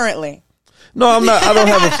currently. No, I'm not. I don't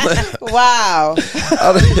have a plan. Wow.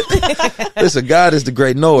 Listen, God is the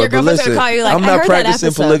great knower. But listen, call you like, I'm not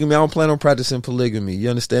practicing polygamy. I don't plan on practicing polygamy. You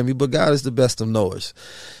understand me? But God is the best of knowers.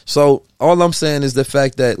 So all I'm saying is the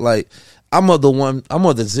fact that, like, I'm of the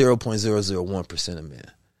 0.001% of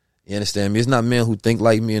men. You understand me? It's not men who think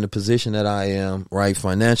like me in the position that I am, right?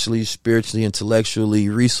 Financially, spiritually, intellectually,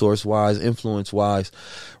 resource-wise, influence-wise,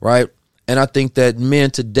 right? And I think that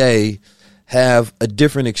men today have a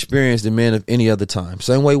different experience than men of any other time.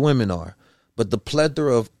 Same way women are. But the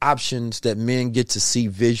plethora of options that men get to see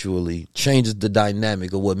visually changes the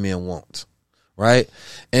dynamic of what men want, right?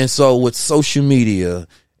 And so with social media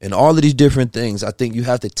and all of these different things, I think you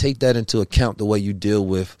have to take that into account the way you deal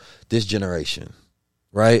with this generation,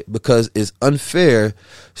 right? Because it's unfair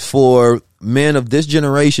for men of this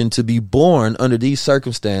generation to be born under these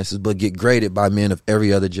circumstances but get graded by men of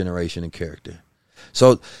every other generation in character.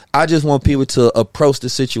 So I just want people to approach the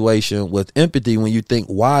situation with empathy when you think,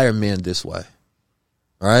 why are men this way?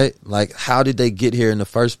 Right? Like, how did they get here in the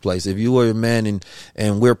first place? If you were a man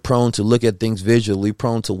and we're prone to look at things visually,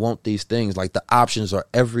 prone to want these things, like the options are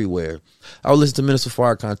everywhere. I would listen to Minister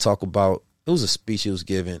Farrakhan talk about, it was a speech he was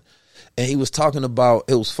giving, and he was talking about,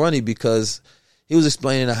 it was funny because he was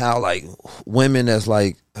explaining how, like, women as,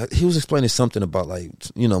 like, he was explaining something about, like,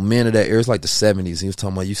 you know, men of that era. It's like the 70s. He was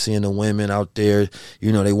talking about, you seeing the women out there,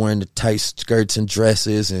 you know, they wearing the tight skirts and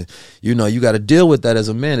dresses, and, you know, you got to deal with that as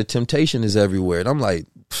a man. The temptation is everywhere. And I'm like,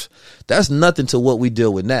 that's nothing to what we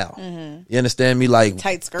deal with now. Mm-hmm. You understand me? Like,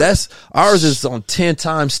 tight skirts. That's, ours is on 10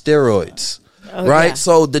 times steroids. Oh, right? Yeah.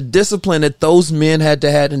 So the discipline that those men had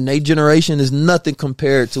to have in their generation is nothing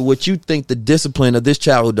compared to what you think the discipline of this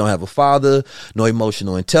child who don't have a father, no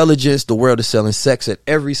emotional intelligence. The world is selling sex at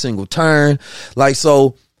every single turn. Like,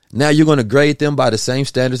 so now you're going to grade them by the same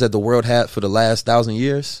standards that the world had for the last 1,000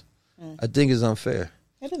 years? I think it's unfair.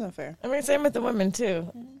 It is unfair. I mean, same with the women too.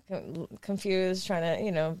 Confused, trying to,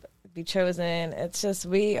 you know, be chosen. It's just,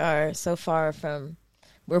 we are so far from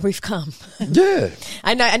where we've come. Yeah.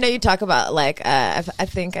 I know you talk about, like, I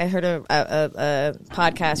think I heard a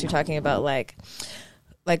podcast you're talking about, like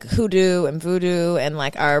hoodoo and voodoo and,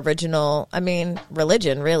 like, our original, I mean,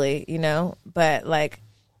 religion, really, you know, but, like,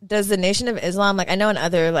 does the Nation of Islam, like, I know in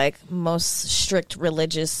other, like, most strict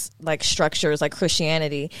religious, like, structures, like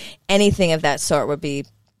Christianity, anything of that sort would be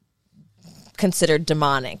considered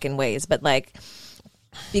demonic in ways, but, like,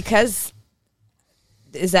 because,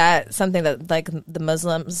 is that something that, like, the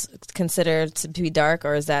Muslims consider to be dark,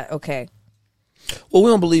 or is that okay? Well, we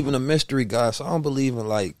don't believe in a mystery God, so I don't believe in,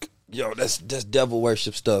 like, yo, that's devil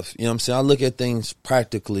worship stuff. You know what I'm saying? I look at things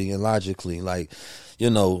practically and logically. Like, you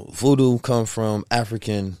know, voodoo come from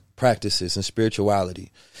African practices and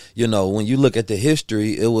spirituality. You know, when you look at the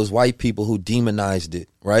history, it was white people who demonized it,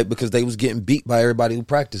 right? Because they was getting beat by everybody who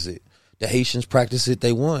practiced it. The Haitians practiced it,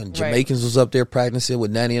 they won. Jamaicans was up there practicing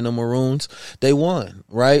with Nanny and the Maroons, they won,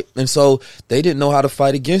 right? And so they didn't know how to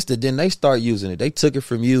fight against it. Then they start using it. They took it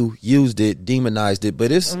from you, used it, demonized it,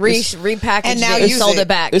 but it's repackaged and now it, sold it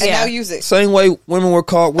back. And now use it. Same way women were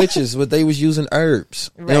called witches, but they was using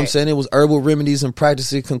herbs. You know what I'm saying? It was herbal remedies and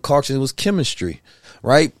practicing concoctions. It was chemistry.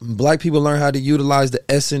 Right? Black people learn how to utilize the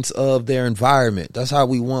essence of their environment. That's how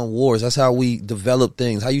we won wars. That's how we develop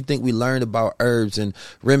things. How you think we learned about herbs and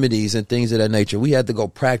remedies and things of that nature? We had to go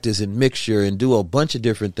practice and mixture and do a bunch of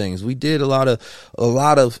different things. We did a lot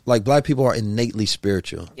of like black people are innately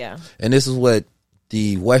spiritual. Yeah. And this is what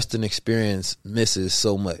the Western experience misses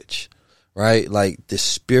so much. Right? Like the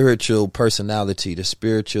spiritual personality, the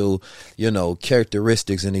spiritual,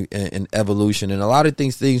 characteristics and evolution. And a lot of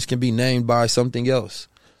things can be named by something else.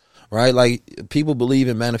 Right? Like people believe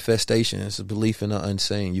in manifestation. It's a belief in the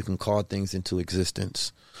unseen. You can call things into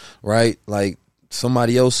existence. Right? Like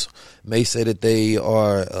somebody else may say that they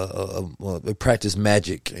are they practice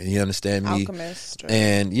magic. You understand me? Alchemist.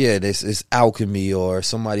 And this is alchemy, or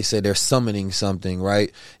somebody say they're summoning something.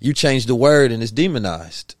 Right? You change the word and it's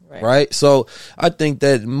demonized. Right. So I think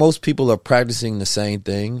that most people are practicing the same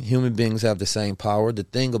thing. Human beings have the same power. The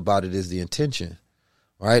thing about it is the intention.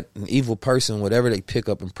 Right. An evil person, whatever they pick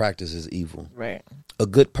up and practice is evil. Right. A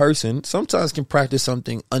good person sometimes can practice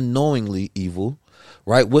something unknowingly evil,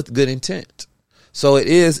 right, with good intent. So it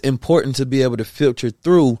is important to be able to filter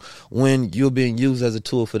through when you're being used as a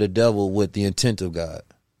tool for the devil with the intent of God.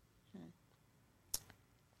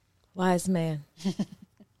 Wise man.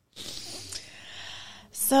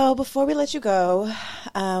 So before we let you go,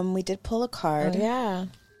 we did pull a card. Oh, yeah.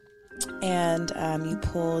 And you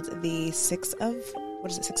pulled the Six of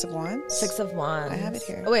Wands? Six of Wands. I have it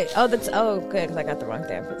here. Oh, wait. Oh, good, because I got the wrong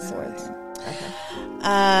there for the swords. Okay.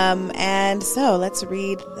 And so let's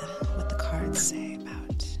read what the cards say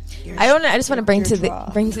about your I just want to bring to draw.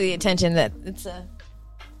 the attention that it's a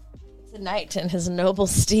knight and his noble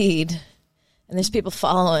steed. And there's people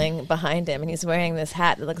following behind him, and he's wearing this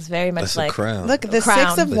hat that looks very much That's like a crown. Look, the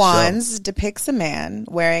crown. Six of The Wands depicts a man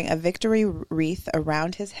wearing a victory wreath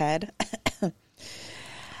around his head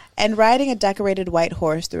and riding a decorated white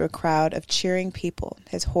horse through a crowd of cheering people.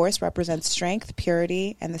 His horse represents strength,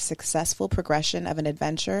 purity, and the successful progression of an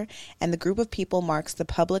adventure, and the group of people marks the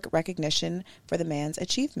public recognition for the man's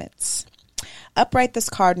achievements. Upright, this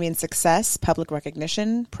card means success, public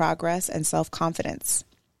recognition, progress, and self-confidence.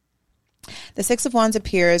 The Six of Wands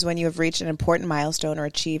appears when you have reached an important milestone or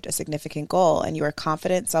achieved a significant goal, and you are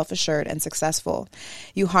confident, self-assured, and successful.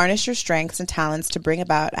 You harness your strengths and talents to bring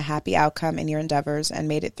about a happy outcome in your endeavors and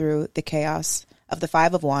made it through the chaos of the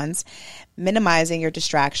Five of Wands, minimizing your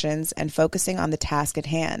distractions and focusing on the task at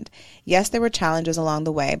hand. Yes, there were challenges along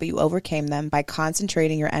the way, but you overcame them by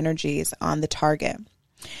concentrating your energies on the target.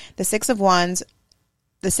 The Six of Wands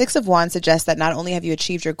suggests that not only have you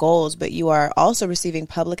achieved your goals, but you are also receiving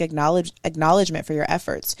public acknowledgement for your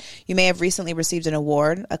efforts. You may have recently received an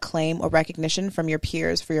award, acclaim, or recognition from your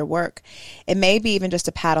peers for your work. It may be even just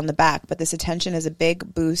a pat on the back, but this attention is a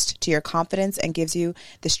big boost to your confidence and gives you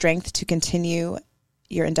the strength to continue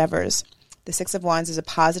your endeavors. The Six of Wands is a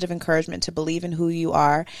positive encouragement to believe in who you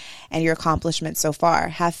are and your accomplishments so far.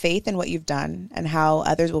 Have faith in what you've done and how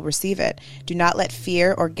others will receive it. Do not let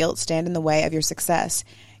fear or guilt stand in the way of your success.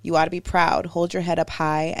 You ought to be proud. Hold your head up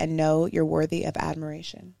high and know you're worthy of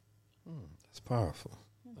admiration. That's powerful.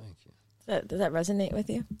 Thank you. Does that resonate with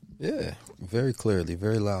you? Yeah, very clearly,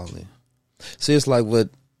 very loudly. See, it's like what,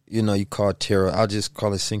 you call tarot. I'll just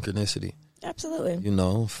call it synchronicity. Absolutely.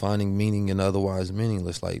 Finding meaning in otherwise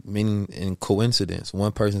meaningless, like meaning in coincidence.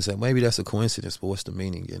 One person said, maybe that's a coincidence, but what's the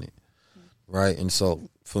meaning in it? Right? And so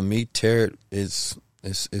for me, tarot is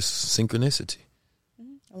synchronicity.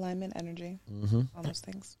 Alignment, energy, all those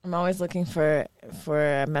things. I'm always looking for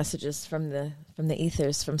messages from the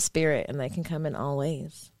ethers, from spirit, and they can come in all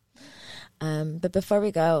ways. But before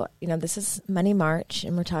we go, this is Money March,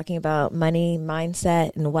 and we're talking about money,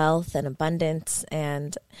 mindset, and wealth, and abundance.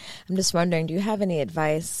 And I'm just wondering, do you have any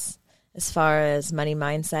advice as far as money,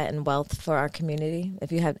 mindset, and wealth for our community?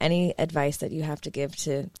 If you have any advice that you have to give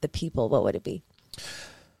to the people, what would it be?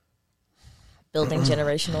 Building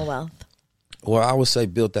generational wealth. Well, I would say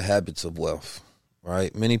build the habits of wealth,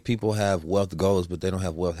 right? Many people have wealth goals, but they don't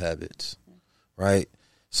have wealth habits, right?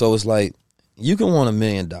 So it's like you can want $1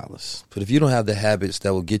 million, but if you don't have the habits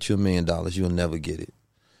that will get you $1 million, you'll never get it.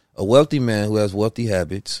 A wealthy man who has wealthy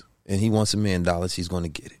habits and he wants $1 million, he's going to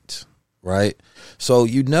get it, right? So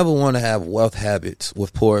you never want to have wealth habits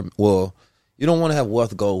with you don't want to have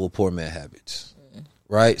wealth goals with poor man habits,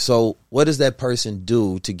 right? So what does that person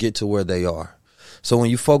do to get to where they are? So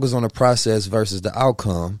when you focus on the process versus the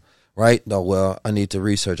outcome, right? No, well, I need to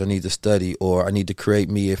research, I need to study, or I need to create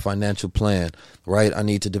me a financial plan, right? I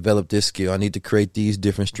need to develop this skill. I need to create these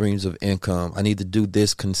different streams of income. I need to do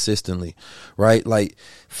this consistently, right? Like,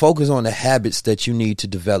 focus on the habits that you need to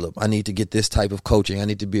develop. I need to get this type of coaching. I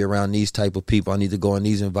need to be around these type of people. I need to go in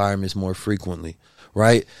these environments more frequently,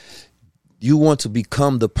 right? You want to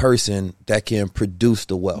become the person that can produce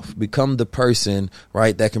the wealth, become the person,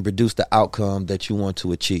 right, that can produce the outcome that you want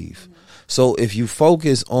to achieve. So if you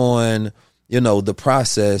focus on, the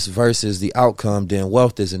process versus the outcome, then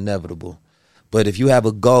wealth is inevitable. But if you have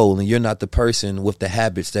a goal and you're not the person with the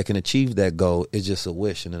habits that can achieve that goal, it's just a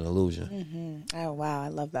wish and an illusion. Mm-hmm. Oh, wow. I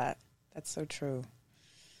love that. That's so true.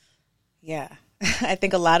 Yeah. I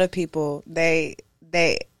think a lot of people, they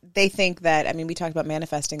think that, we talked about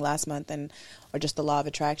manifesting last month or just the law of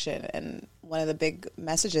attraction. And one of the big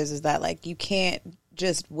messages is that, like, you can't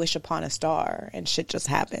just wish upon a star and shit just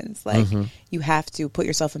happens. Like, you have to put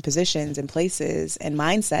yourself in positions and places and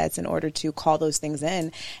mindsets in order to call those things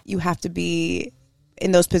in. You have to be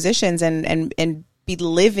in those positions and be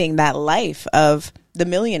living that life of the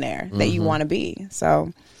millionaire that you want to be.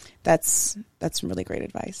 So that's some really great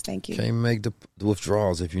advice. Thank you. Can't make the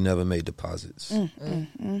withdrawals if you never made deposits.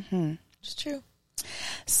 It's true.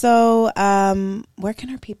 So where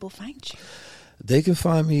can our people find you? They can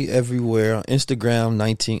find me everywhere on Instagram,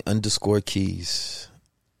 19_keys.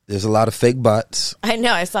 There's a lot of fake bots. I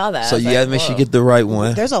know, I saw that. So you got to make sure you get the right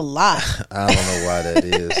one. There's a lot. I don't know why that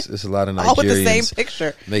is. There's a lot of Nigerians all with the same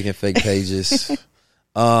picture making fake pages.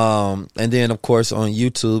 And then, of course, on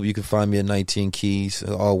YouTube, you can find me at 19 Keys,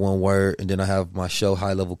 all one word. And then I have my show,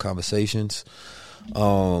 High Level Conversations.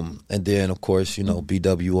 And then, of course,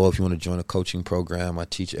 BWO, if you want to join a coaching program, I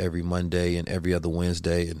teach every Monday and every other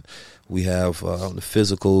Wednesday. And we have the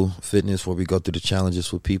physical fitness where we go through the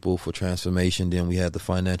challenges with people for transformation. Then we have the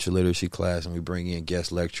financial literacy class and we bring in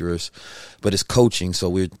guest lecturers. But it's coaching, so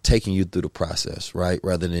we're taking you through the process, right,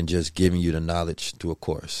 rather than just giving you the knowledge through a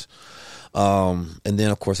course. And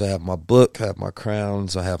then, of course, I have my book, I have my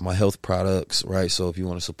crowns, I have my health products, right? So if you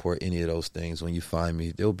want to support any of those things, when you find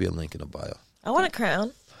me, there will be a link in the bio. I want a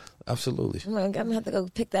crown. Absolutely. I'm going to have to go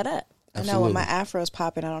pick that up. Absolutely. I know when my afro's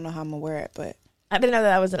popping, I don't know how I'm going to wear it, but I didn't know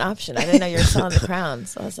that was an option. I didn't know you were selling the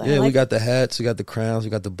crowns. So I was like, we got the hats, we got the crowns,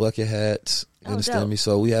 we got the bucket hats. You understand me?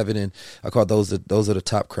 So we have it in, I call those are the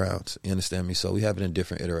top crowns. You understand me? So we have it in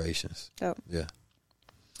different iterations. Dope. Yeah.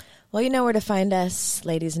 Well, you know where to find us,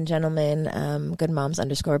 ladies and gentlemen.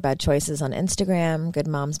 Good_Moms_Bad Choices on Instagram. Good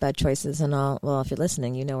Moms Bad Choices and all. Well, if you're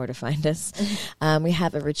listening, you know where to find us. We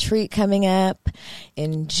have a retreat coming up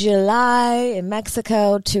in July in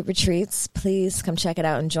Mexico. 2 retreats. Please come check it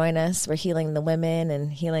out and join us. We're healing the women and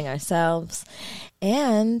healing ourselves.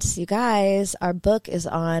 And you guys, our book is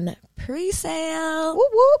on pre-sale.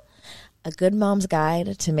 Whoop, whoop. A Good Mom's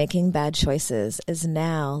Guide to Making Bad Choices is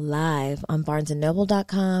now live on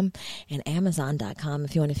BarnesandNoble.com and Amazon.com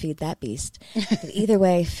if you want to feed that beast. But either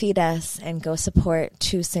way, feed us and go support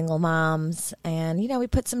 2 single moms. And, we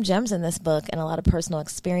put some gems in this book and a lot of personal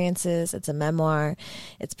experiences. It's a memoir.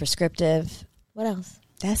 It's prescriptive. What else?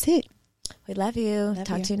 That's it. We love you.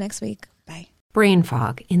 Talk to you next week. Bye. Brain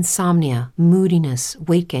fog, insomnia, moodiness,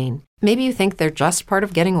 weight gain. Maybe you think they're just part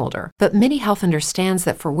of getting older, but MIDI Health understands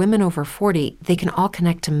that for women over 40, they can all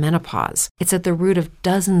connect to menopause. It's at the root of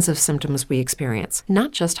dozens of symptoms we experience, not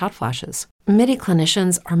just hot flashes. MIDI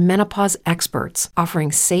clinicians are menopause experts,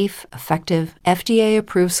 offering safe, effective,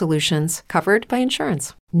 FDA-approved solutions covered by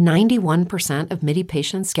insurance. 91% of MIDI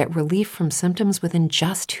patients get relief from symptoms within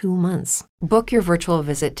just 2 months. Book your virtual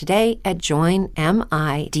visit today at joinmidi.com.